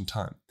moment in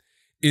time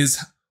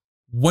is,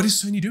 what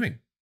is Sony doing?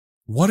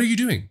 What are you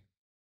doing?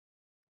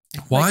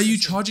 Why are you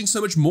charging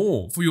so much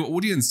more for your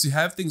audience to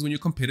have things when your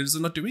competitors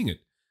are not doing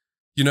it?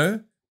 You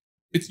know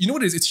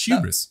what it is? It's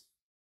hubris.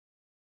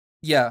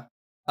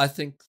 I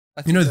think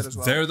that as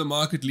well. They're the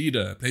market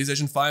leader.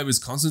 PlayStation 5 is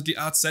constantly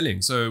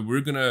outselling, so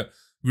we're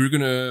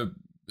gonna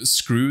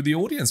screw the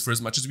audience for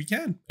as much as we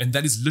can, and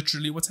that is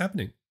literally what's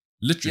happening.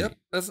 Literally.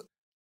 Yep.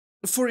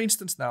 For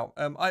instance, now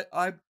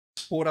I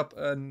brought up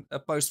a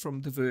post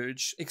from The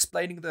Verge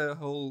explaining the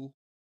whole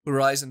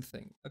Horizon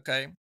thing.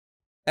 Okay,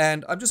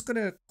 and I'm just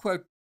gonna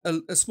quote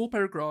a small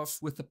paragraph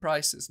with the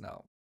prices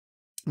now.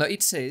 Now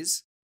it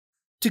says,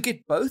 to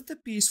get both the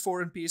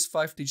PS4 and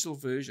PS5 digital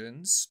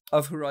versions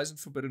of Horizon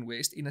Forbidden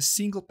West in a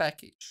single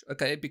package,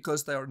 okay,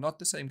 because they are not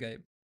the same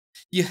game,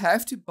 you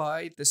have to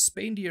buy the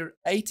spendier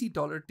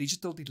 $80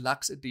 digital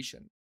deluxe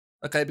edition,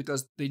 okay,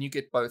 because then you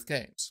get both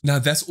games. Now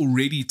that's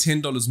already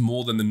 $10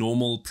 more than the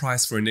normal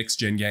price for a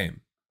next-gen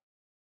game.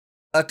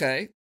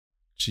 Okay.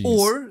 Jeez.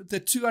 Or the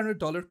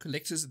 $200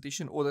 collector's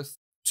edition or the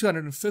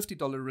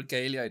 $250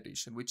 regalia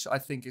edition, which I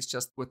think is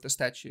just with the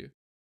statue.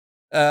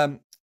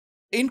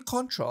 In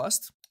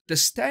contrast, the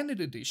standard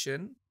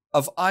edition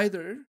of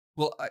either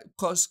will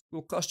cost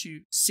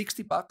you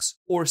 $60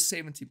 or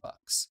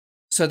 $70.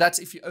 So that's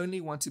if you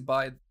only want to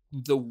buy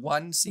the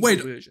one single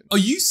version. Are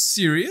you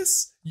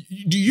serious?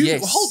 Do you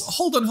Yes.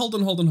 hold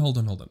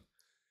on.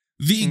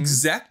 The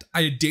exact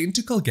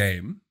identical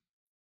game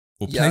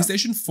for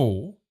PlayStation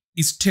 4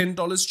 is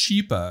 $10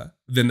 cheaper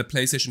than the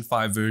PlayStation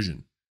 5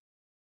 version.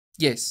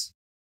 Yes.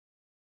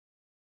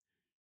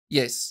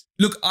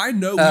 Look, I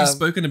know we've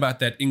spoken about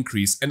that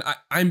increase, and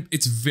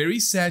it's very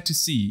sad to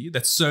see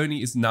that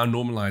Sony is now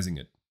normalizing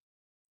it.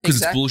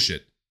 Because it's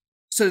bullshit.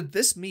 So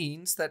this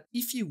means that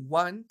if you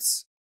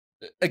want,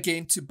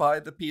 again, to buy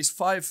the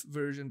PS5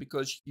 version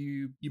because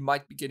you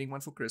might be getting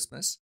one for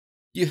Christmas,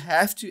 you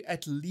have to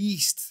at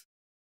least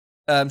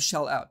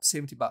shell out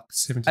 $70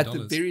 $70 at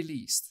the very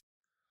least.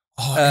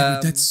 Oh,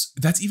 Edward,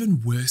 that's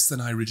even worse than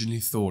I originally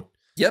thought.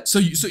 Yep.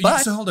 So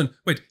hold on.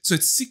 Wait. So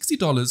it's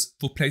 $60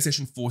 for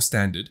PlayStation 4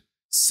 standard,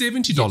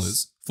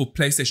 $70 for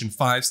PlayStation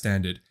 5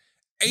 standard,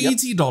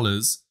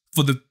 $80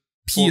 for the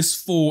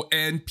PS4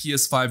 and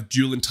PS5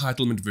 dual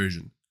entitlement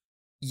version.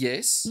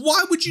 Yes.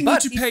 Why would you need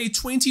to pay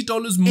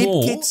 $20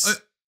 more?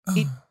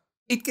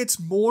 It gets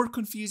more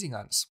confusing,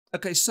 Hans.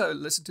 Okay, so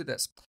listen to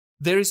this.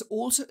 There is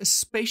also a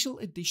special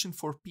edition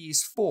for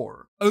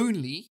PS4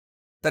 only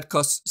that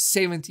costs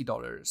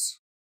 $70.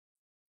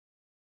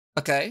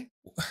 Okay?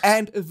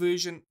 And a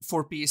version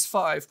for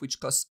PS5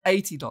 which costs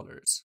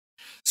 $80.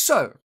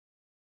 So,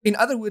 in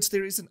other words,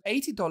 there is an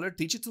 $80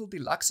 digital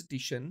deluxe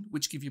edition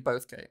which gives you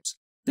both games.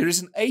 There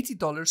is an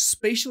 $80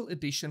 special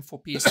edition for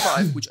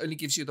PS5 which only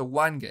gives you the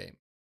one game.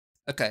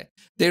 Okay.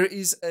 There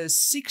is a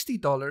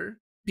 $60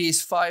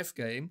 PS5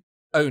 game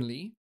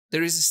only.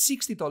 There is a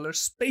 $60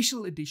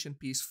 special edition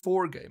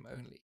PS4 game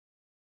only.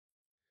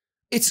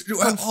 It's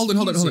hold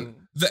on.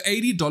 The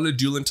 $80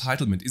 dual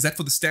entitlement, is that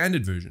for the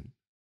standard version?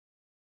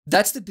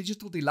 That's the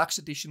digital deluxe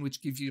edition,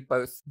 which gives you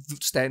both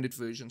standard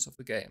versions of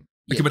the game.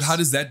 Okay, Yes. but how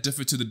does that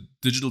differ to the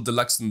digital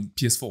deluxe on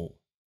PS4?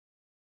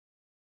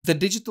 The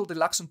digital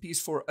deluxe on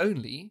PS4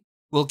 only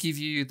will give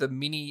you the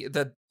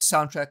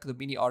soundtrack, the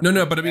mini art.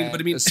 No, but I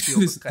mean, a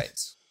steel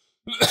case.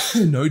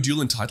 No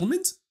dual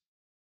entitlement?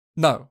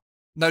 No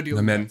deal.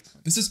 No, man,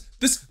 this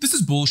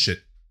is bullshit.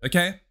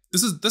 Okay,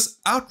 this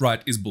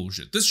outright is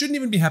bullshit. This shouldn't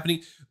even be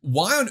happening.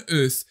 Why on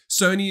earth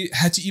Sony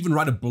had to even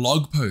write a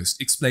blog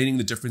post explaining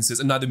the differences,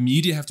 and now the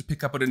media have to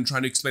pick up on it and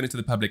trying to explain it to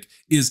the public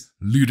is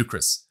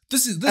ludicrous.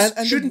 This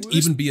shouldn't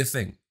even be a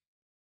thing.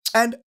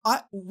 And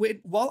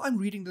while I'm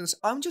reading this,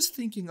 I'm just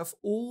thinking of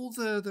all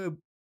the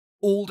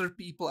older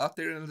people out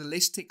there and the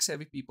less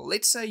tech-savvy people.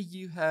 Let's say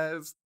you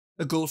have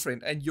a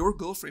girlfriend and your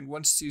girlfriend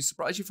wants to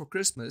surprise you for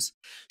Christmas.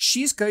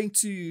 She's going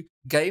to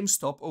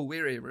GameStop or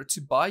wherever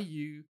to buy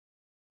you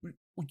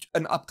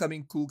an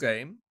upcoming cool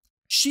game.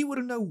 She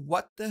wouldn't know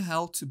what the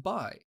hell to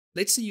buy.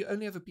 Let's say you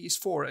only have a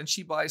PS4 and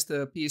she buys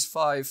the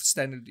PS5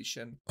 standard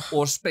edition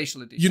or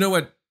special edition. You know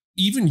what?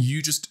 Even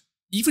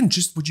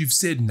just what you've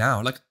said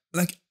now, like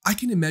I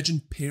can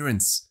imagine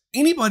parents,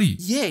 anybody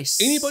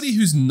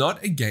who's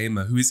not a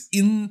gamer, who is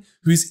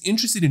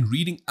interested in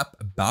reading up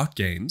about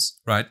games,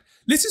 right?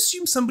 Let's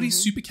assume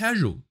somebody's super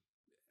casual.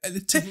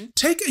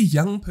 Take a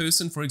young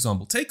person, for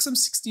example. Take some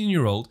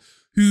 16-year-old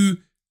who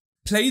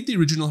played the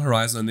original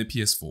Horizon on their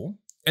PS4,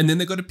 and then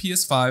they got a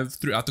PS5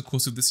 throughout the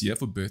course of this year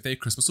for birthday,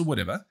 Christmas, or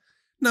whatever.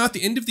 Now, at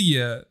the end of the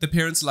year, the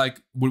parents are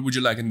like, "What would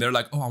you like?" And they're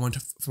like, "Oh, I want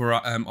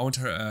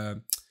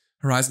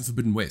Horizon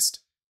Forbidden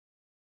West."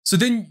 So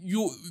then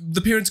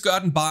the parents go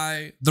out and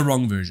buy the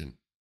wrong version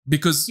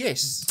because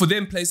for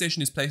them,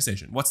 PlayStation is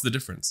PlayStation. What's the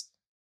difference?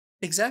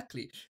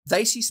 Exactly.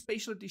 They see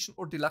special edition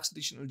or deluxe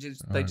edition, or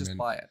they just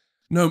buy it.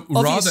 No,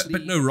 Obviously,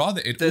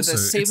 rather the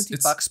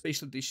 $70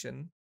 special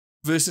edition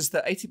versus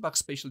the $80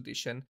 special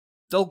edition.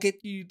 They'll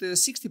get you the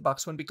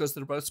 $60 one because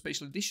they're both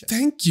special edition.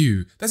 Thank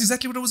you. That's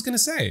exactly what I was going to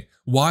say.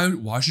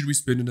 Why should we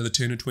spend another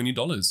 $10 or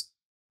 $20?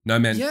 No,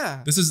 man.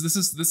 Yeah.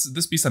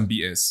 This be some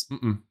BS.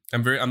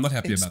 I'm not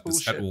happy about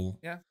bullshit. This at all.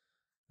 Yeah.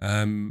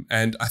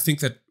 And I think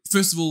that,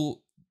 first of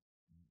all,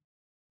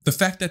 the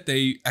fact that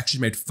they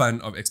actually made fun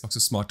of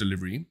Xbox's smart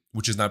delivery,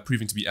 which is now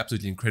proving to be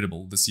absolutely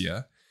incredible this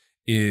year,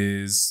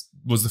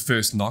 was the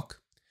first knock.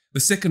 The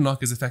second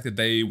knock is the fact that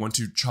they want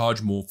to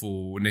charge more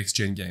for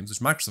next-gen games, which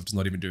Microsoft is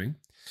not even doing.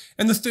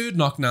 And the third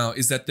knock now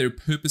is that they're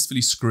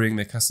purposefully screwing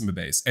their customer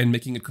base and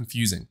making it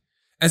confusing,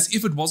 as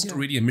if it wasn't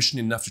already a mission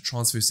enough to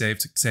transfer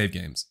save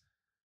games.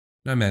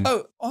 No, man.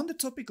 Oh, on the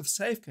topic of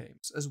save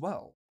games as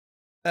well.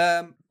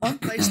 On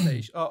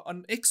PlayStation,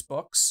 on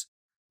Xbox,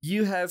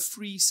 you have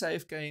free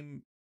save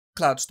game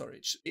cloud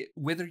storage,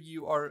 whether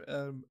you are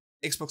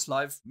Xbox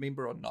Live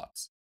member or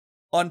not.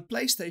 On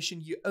PlayStation,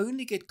 you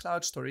only get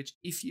cloud storage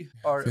if you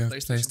are a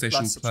PlayStation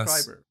Plus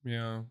subscriber.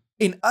 Yeah.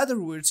 In other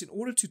words, in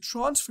order to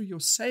transfer your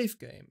save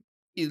game,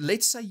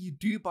 let's say you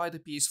do buy the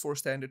PS4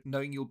 standard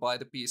knowing you'll buy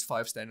the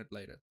PS5 standard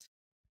later,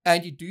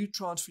 and you do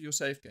transfer your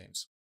save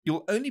games,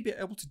 you'll only be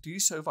able to do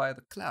so via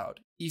the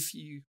cloud if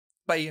you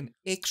pay an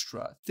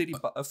extra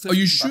 $30. Are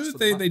you sure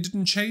they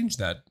didn't change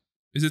that?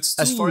 Is it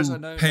still as far as I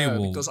know,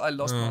 paywall? No, because I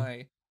lost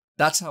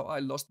that's how I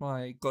lost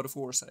my God of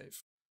War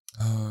save.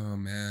 Oh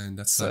man,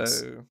 that sucks.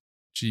 So,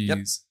 jeez.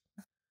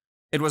 Yep.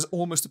 It was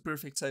almost a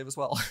perfect save as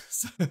well.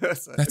 so.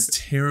 That's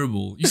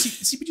terrible. You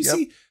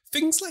see,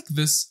 things like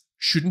this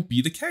shouldn't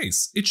be the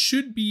case. It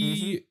should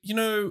be,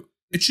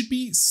 it should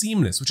be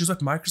seamless, which is what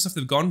Microsoft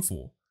have gone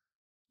for.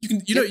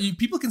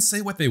 People can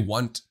say what they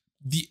want.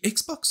 The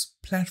Xbox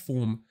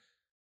platform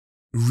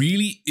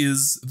really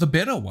is the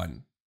better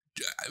one.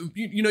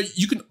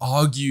 You can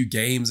argue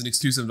games and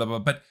exclusive, blah, blah,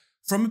 blah, but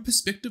from a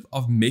perspective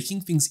of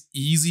making things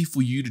easy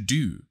for you to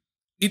do,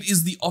 it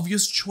is the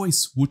obvious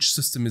choice which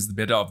system is the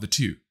better of the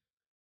two.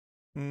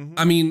 Mm-hmm.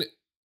 I mean,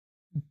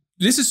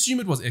 let's assume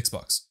it was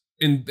Xbox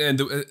and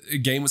a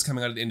game was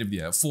coming out at the end of the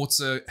year,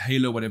 Forza,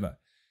 Halo, whatever.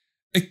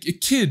 a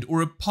kid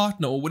or a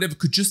partner or whatever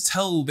could just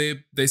tell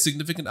their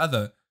significant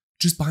other,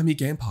 just buy me a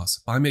Game Pass.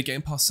 Buy me a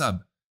Game Pass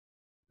sub.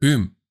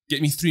 Boom.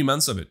 Get me 3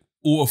 months of it.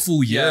 Or a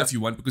full year if you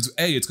want, because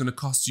A, it's going to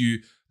cost you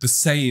the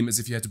same as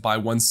if you had to buy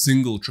one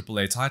single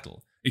AAA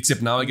title.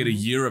 Except now I get a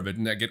year of it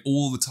and I get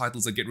all the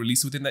titles that get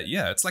released within that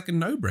year. It's like a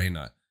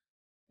no-brainer.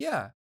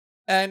 Yeah.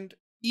 And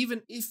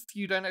even if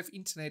you don't have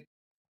internet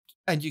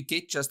and you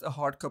get just a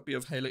hard copy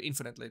of Halo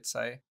Infinite, let's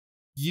say,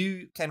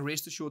 you can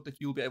rest assured that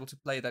you'll be able to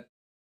play that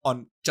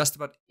on just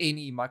about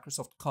any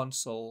Microsoft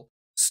console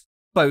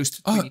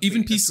post. Oh,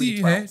 even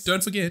PC, hey?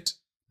 Don't forget.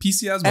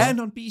 PC as well.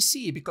 And on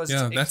PC, because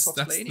it's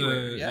Xbox Play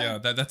anywhere.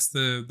 That's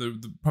the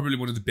probably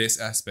one of the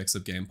best aspects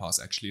of Game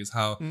Pass, actually, is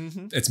how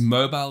it's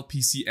mobile,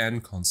 PC,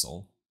 and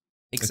console.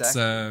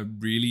 Exactly. It's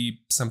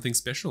really something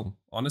special,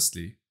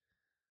 honestly.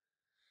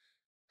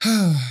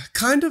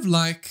 Kind of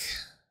like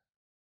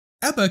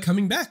ABBA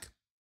coming back.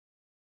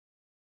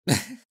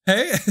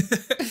 Hey,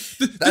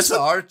 that's a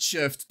hard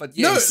shift, but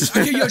yes.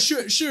 No, okay, yeah,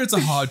 sure, it's a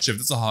hard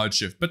shift. It's a hard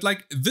shift, but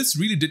like this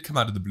really did come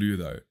out of the blue,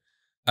 though.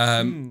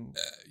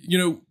 You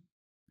know,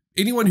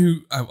 anyone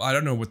who I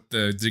don't know what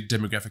the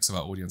demographics of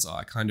our audience are.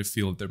 I kind of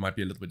feel they might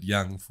be a little bit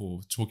young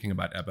for talking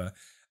about ABBA.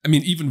 I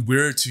mean, even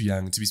we're too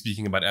young to be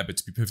speaking about ABBA,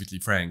 to be perfectly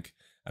frank.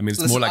 I mean,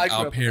 it's more like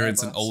our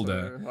parents and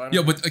older.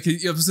 So but okay,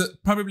 so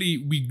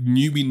probably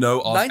we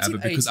know of ABBA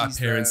because our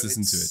parents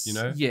listened to it, you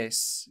know?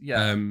 Yes,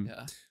 yeah.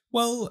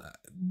 Well,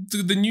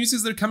 the news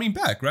is they're coming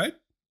back, right?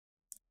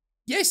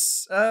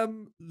 Yes,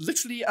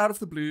 literally out of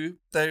the blue,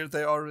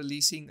 they are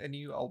releasing a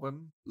new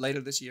album later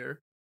this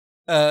year.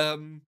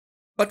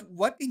 But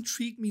what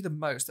intrigued me the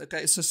most,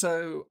 okay,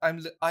 so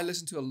I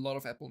listen to a lot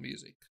of Apple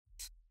Music.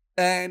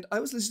 And I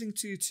was listening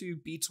to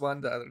Beats One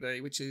the other day,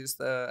 which is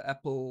the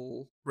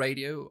Apple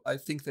Radio. I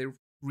think they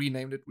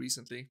renamed it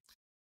recently.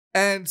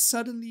 And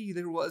suddenly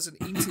there was an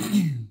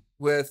interview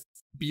with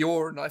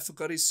Bjorn, I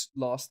forgot his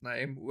last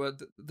name,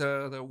 with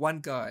the one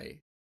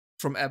guy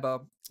from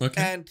ABBA.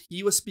 Okay. And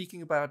he was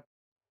speaking about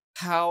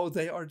how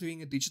they are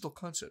doing a digital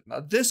concert. Now,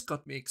 this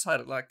got me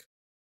excited. Like,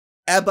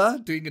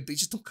 ABBA doing a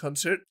digital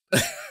concert.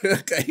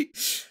 Okay.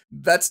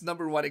 That's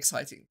number one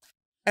exciting.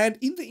 And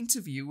in the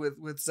interview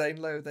with Zane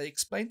Lowe, they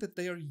explained that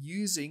they are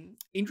using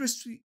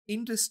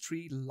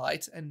industry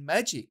light and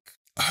magic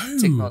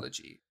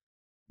technology.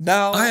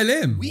 Now,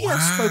 ILM. We have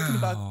spoken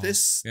about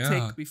this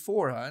tech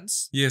before,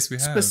 Hans. Yes, we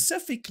have.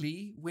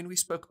 Specifically when we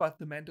spoke about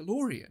The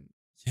Mandalorian.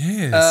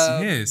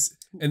 Yes.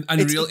 And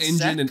Unreal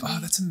Engine and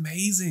that's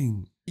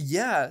amazing.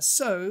 Yeah,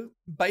 so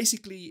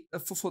basically,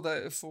 for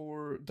those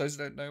who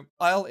don't know,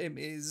 ILM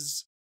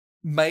is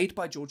made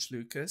by George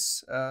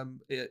Lucas.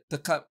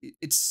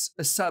 It's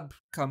a sub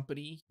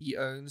company he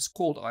owns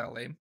called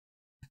ILM.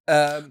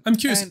 I'm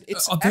curious,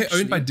 are they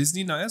owned by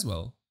Disney now as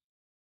well?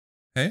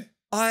 Hey,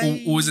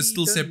 or is it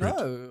still separate?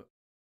 No,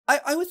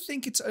 I would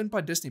think it's owned by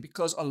Disney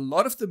because a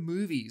lot of the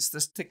movies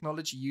this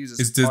technology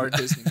uses are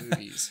Disney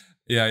movies.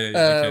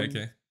 Yeah.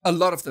 Okay. A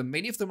lot of them,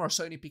 many of them are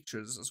Sony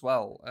Pictures as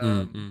well.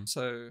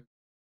 So.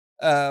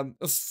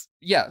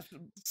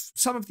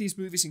 Some of these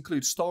movies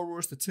include Star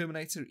Wars, The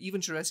Terminator, even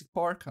Jurassic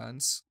Park,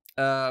 Hans.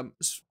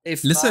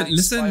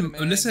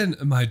 Listen,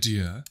 my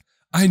dear.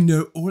 I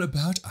know all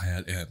about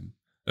ILM.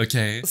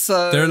 Okay,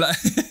 so they're like,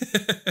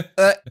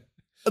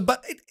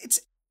 but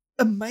it's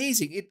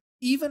amazing.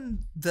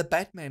 Even the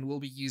Batman will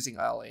be using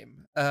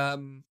ILM.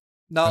 Now,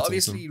 that's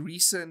obviously, awesome.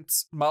 recent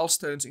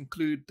milestones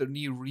include the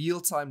new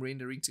real-time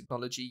rendering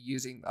technology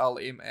using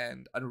ILM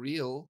and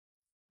Unreal.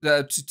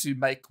 To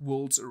make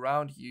worlds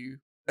around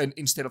you and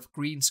instead of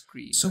green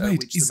screen. So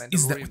wait, is that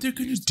what they're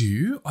going to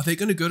do? Are they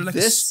going to go to like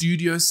a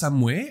studio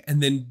somewhere and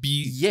then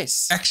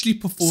actually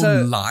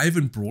perform live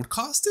and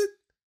broadcast it?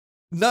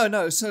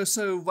 No.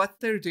 So what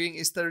they're doing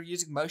is they're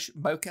using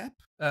mocap,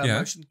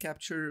 motion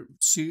capture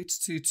suits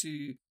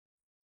to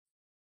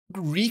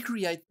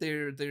recreate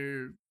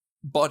their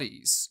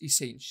bodies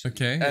essentially.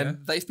 Okay,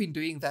 and they've been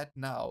doing that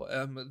now.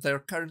 They're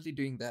currently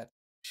doing that.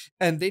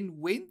 And then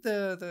when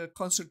the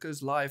concert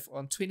goes live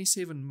on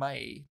 27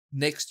 May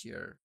next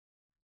year,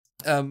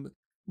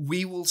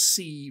 we will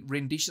see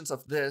renditions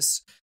of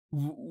this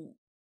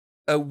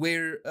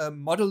where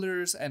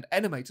modelers and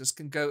animators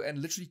can go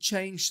and literally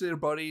change their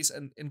bodies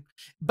and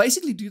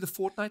basically do the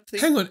Fortnite thing.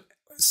 Hang on.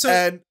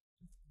 So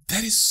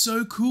that is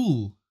so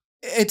cool.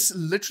 It's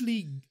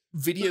literally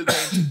video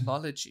game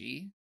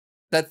technology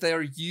that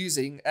they're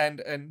using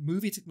and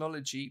movie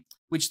technology,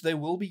 which they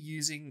will be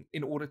using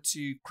in order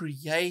to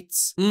create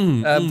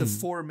the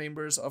four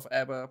members of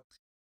ABBA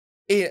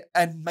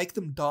and make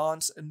them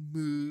dance and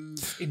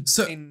move in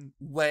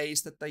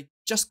ways that they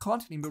just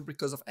can't anymore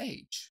because of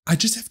age. I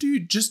just have to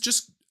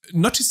just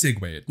not to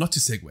segue it,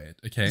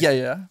 okay?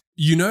 Yeah.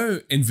 You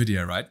know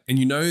NVIDIA, right? And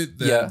you know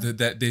their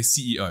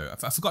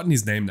CEO. I've forgotten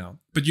his name now.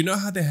 But you know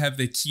how they have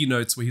their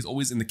keynotes where he's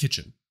always in the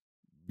kitchen?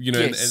 You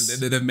know, and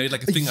they've made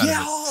like a thing out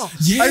of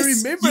it. Yes, I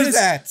remember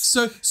that.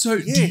 So so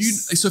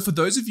for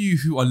those of you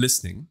who are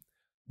listening,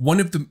 one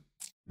of the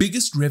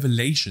biggest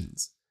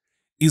revelations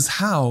is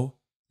how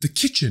the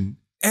kitchen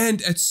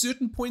and at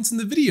certain points in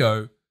the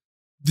video,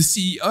 the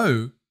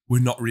CEO were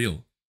not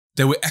real.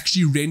 They were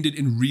actually rendered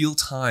in real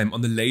time on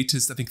the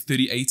latest, I think,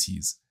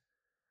 3080s.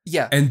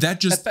 Yeah. And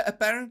that just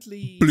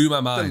apparently blew my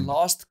mind. The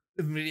last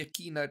NVIDIA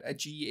keynote at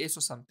GES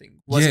or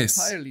something was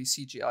entirely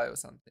CGI or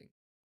something.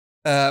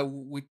 But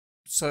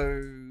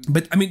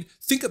I mean,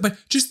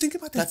 just think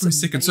about that for a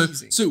second.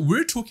 So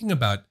we're talking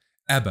about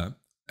ABBA,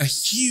 a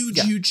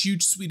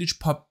huge Swedish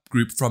pop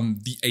group from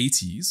the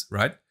 80s,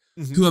 right?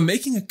 Mm-hmm. Who are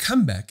making a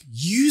comeback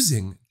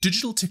using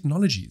digital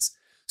technologies.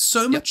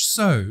 So much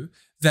so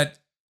that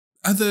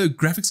other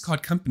graphics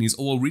card companies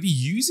are already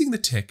using the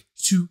tech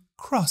to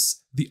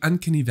cross the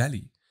uncanny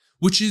valley,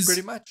 which is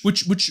pretty much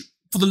which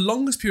for the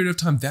longest period of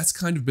time, that's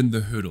kind of been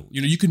the hurdle.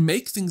 You know, you can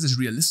make things as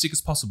realistic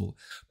as possible,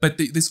 but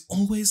there's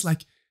always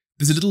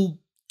there's a little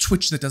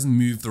twitch that doesn't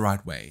move the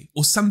right way,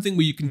 or something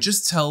where you can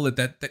just tell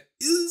that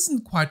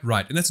isn't quite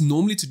right, and that's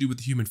normally to do with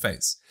the human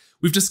face.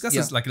 We've discussed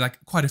this like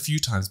quite a few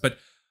times, but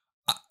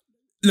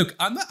look,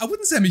 I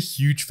wouldn't say I'm a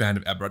huge fan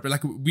of ABBA,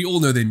 but we all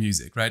know their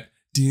music, right?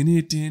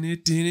 Anyway,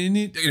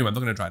 I'm not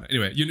going to try it.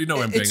 Anyway, you know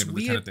where I'm going with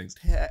these kind of things.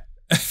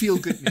 Feel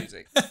good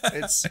music.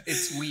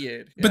 It's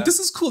weird. Yeah. But this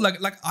is cool.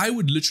 Like I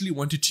would literally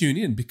want to tune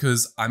in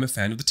because I'm a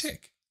fan of the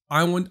tech.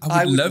 I would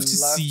love to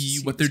see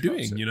what they're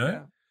doing, concert, you know?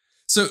 Yeah.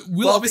 So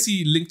we'll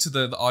obviously link to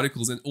the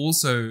articles and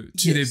also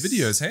to their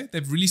videos, hey?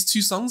 They've released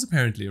 2 songs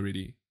apparently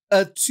already.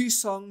 2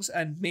 songs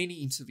and many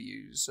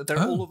interviews. They're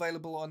all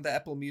available on the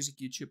Apple Music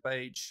YouTube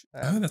page.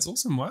 That's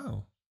awesome.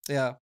 Wow.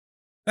 Yeah.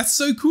 That's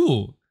so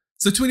cool.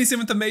 So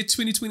 27th of May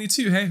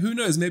 2022, hey, who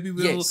knows? Maybe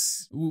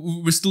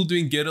we're still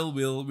doing Gettle.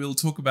 We'll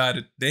talk about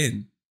it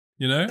then,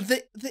 you know?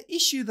 The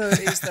issue though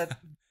is that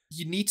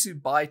you need to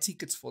buy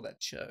tickets for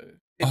that show.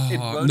 It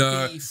won't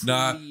be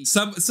fully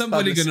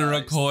somebody gonna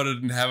record it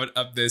and have it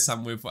up there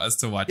somewhere for us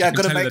to watch. Yeah,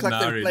 gotta make like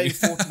they're playing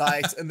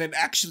Fortnite and then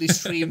actually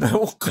stream the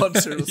whole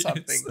concert or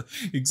something.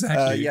 Yes,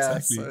 exactly.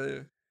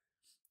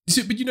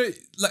 So, but you know,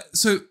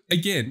 so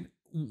again,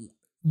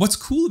 what's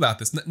cool about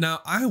this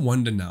now? I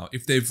wonder now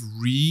if they've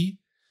redone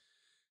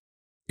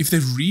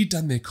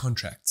their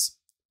contracts,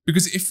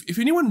 because if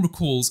anyone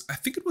recalls, I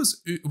think it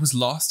was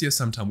last year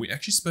sometime, we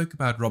actually spoke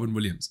about Robin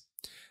Williams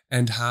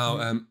and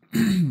how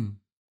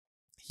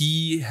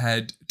he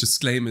had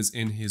disclaimers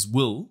in his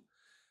will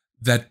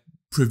that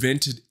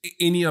prevented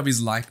any of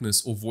his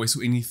likeness or voice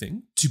or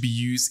anything to be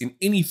used in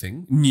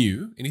anything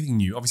new,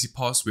 obviously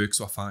past works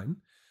are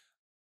fine,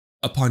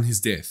 upon his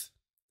death.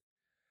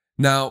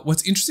 Now,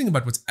 what's interesting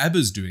about what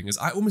ABBA's doing is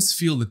I almost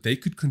feel that they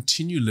could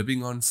continue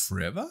living on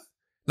forever.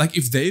 Like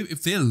if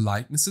their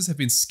likenesses have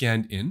been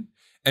scanned in,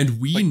 and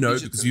we know,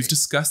 because we've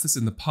discussed this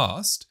in the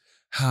past,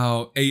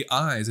 how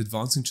AI is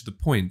advancing to the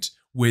point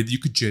where you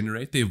could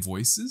generate their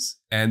voices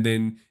and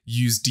then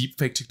use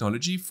deepfake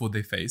technology for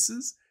their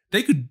faces,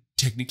 they could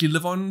technically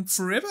live on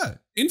forever,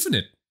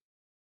 infinite.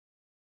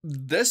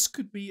 This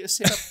could be a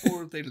setup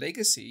for their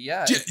legacy,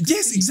 yeah.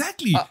 Yes,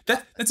 exactly.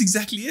 That's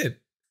exactly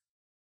it.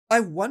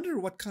 I wonder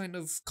what kind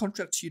of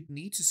contracts you'd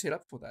need to set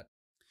up for that.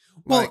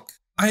 Well,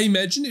 I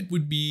imagine it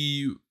would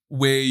be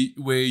where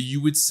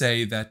you would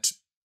say that,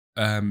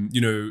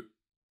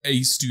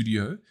 a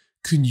studio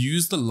can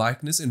use the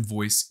likeness and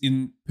voice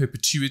in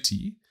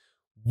perpetuity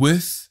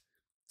with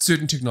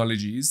certain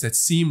technologies that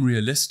seem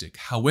realistic.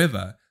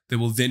 However, there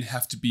will then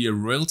have to be a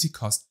royalty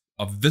cost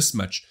of this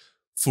much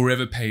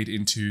forever paid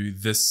into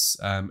this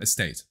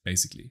estate,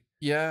 basically.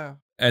 Yeah.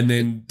 And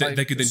then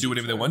they could then do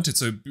whatever they wanted.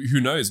 So who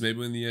knows?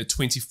 Maybe in the year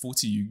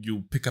 2040,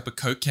 you'll pick up a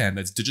Coke can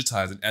that's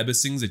digitized and ABBA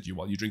sings at you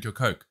while you drink your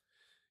Coke.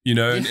 You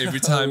know, and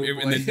every time,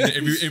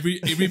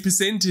 every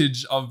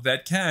percentage of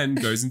that can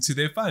goes into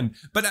their fund.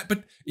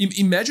 But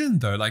imagine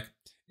though, like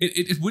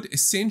it would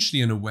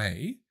essentially, in a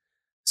way,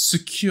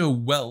 secure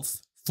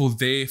wealth for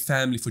their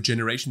family for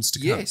generations to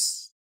come.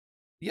 Yes,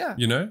 yeah.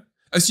 You know,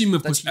 assuming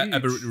of course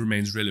ABBA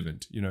remains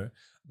relevant. You know,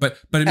 but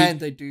I mean,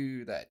 and they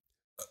do that.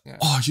 Yeah.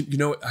 Oh, you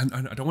know, I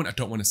don't want to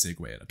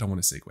segue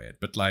it.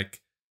 But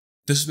like,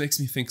 this makes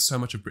me think so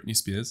much of Britney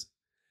Spears,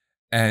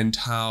 and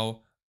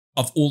how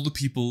of all the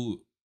people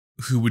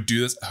who would do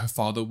this, her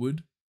father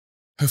would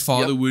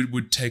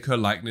take her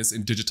likeness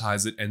and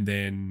digitize it and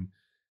then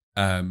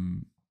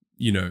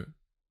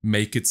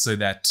make it so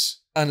that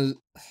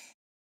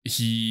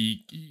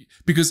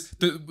because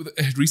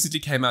it recently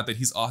came out that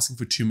he's asking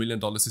for $2 million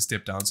to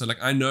step down. So like,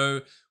 I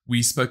know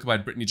we spoke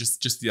about Britney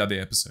just the other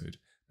episode,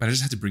 but I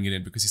just had to bring it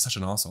in because he's such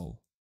an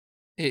asshole.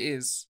 It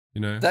is.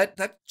 You know,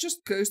 that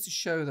just goes to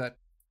show that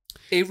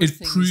it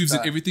proves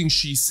that everything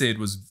she said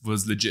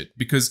was legit.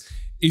 Because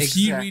if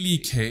he really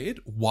cared,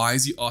 why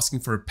is he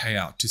asking for a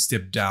payout to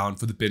step down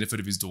for the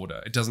benefit of his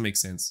daughter? It doesn't make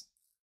sense.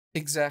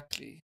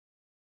 Exactly.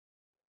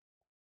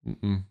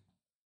 Mm-mm.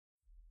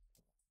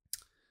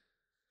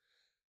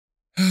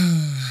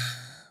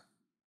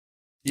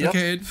 Yep.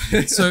 Okay,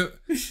 so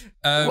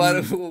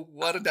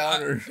what a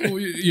downer.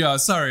 Yeah,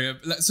 sorry.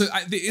 So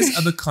there is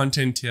other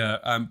content here,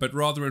 but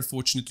rather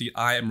unfortunately,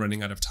 I am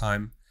running out of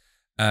time.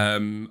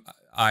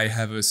 I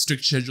have a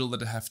strict schedule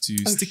that I have to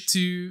stick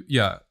to.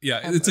 Yeah,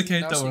 it's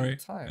okay. Don't worry.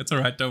 It's all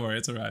right. Don't worry.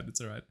 It's all right.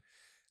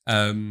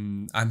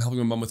 I'm helping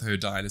my mom with her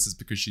dialysis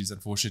because she's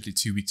unfortunately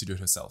too weak to do it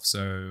herself.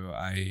 So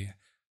I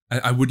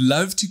I would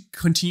love to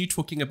continue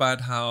talking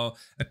about how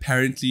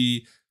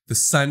apparently the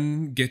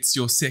sun gets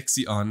your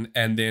sexy on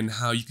and then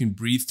how you can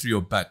breathe through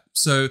your butt.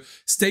 So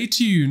stay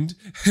tuned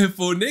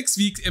for next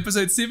week's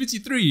episode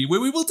 73, where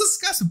we will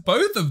discuss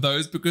both of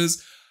those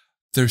because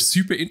they're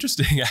super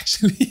interesting,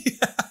 actually.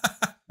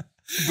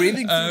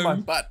 Breathing through my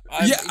butt.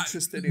 I'm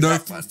interested in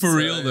that one. For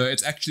real though,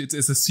 it's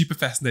a super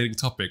fascinating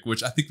topic,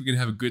 which I think we're gonna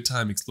have a good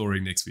time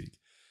exploring next week.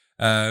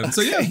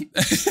 So yeah.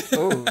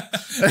 Oh,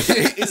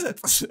 is it?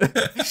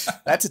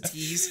 That's a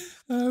tease.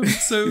 So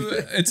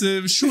it's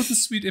a short and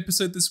sweet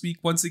episode this week.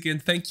 Once again,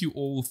 thank you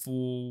all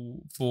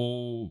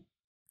for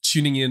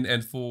tuning in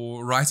and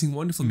for writing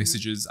wonderful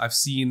messages. I've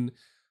seen,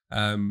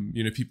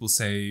 people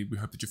say we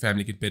hope that your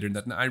family get better and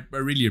that, and I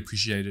really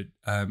appreciate it.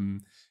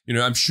 I'm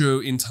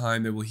sure in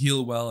time they will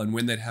heal well, and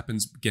when that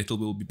happens, Gettle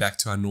will be back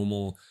to our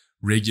normal,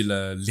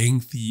 regular,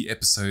 lengthy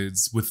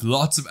episodes with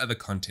lots of other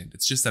content.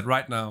 It's just that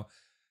right now,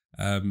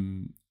 I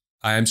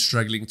am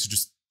struggling to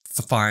just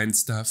find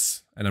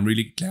stuff, and I'm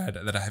really glad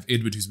that I have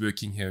Edward who's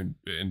working here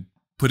and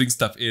putting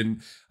stuff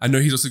in. I know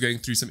he's also going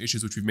through some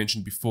issues which we've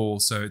mentioned before,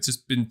 so it's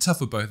just been tough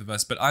for both of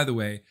us. But either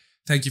way,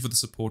 thank you for the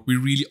support. We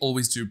really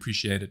always do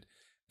appreciate it.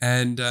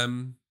 And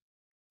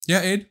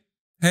Ed,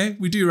 hey,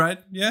 we do, right?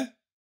 Yeah.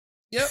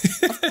 Yeah,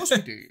 of course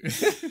we do.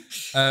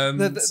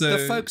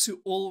 The folks who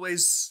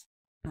always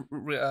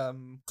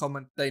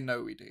comment, they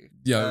know we do.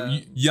 Yeah,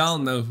 y'all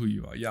know who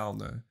you are. Y'all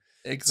know.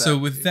 Exactly. So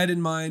with that in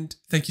mind,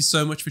 thank you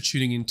so much for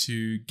tuning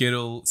into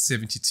Gettle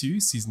 72,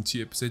 Season 2,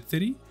 Episode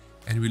 30.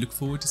 And we look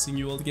forward to seeing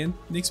you all again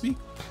next week.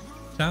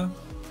 Ciao.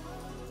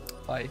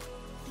 Bye.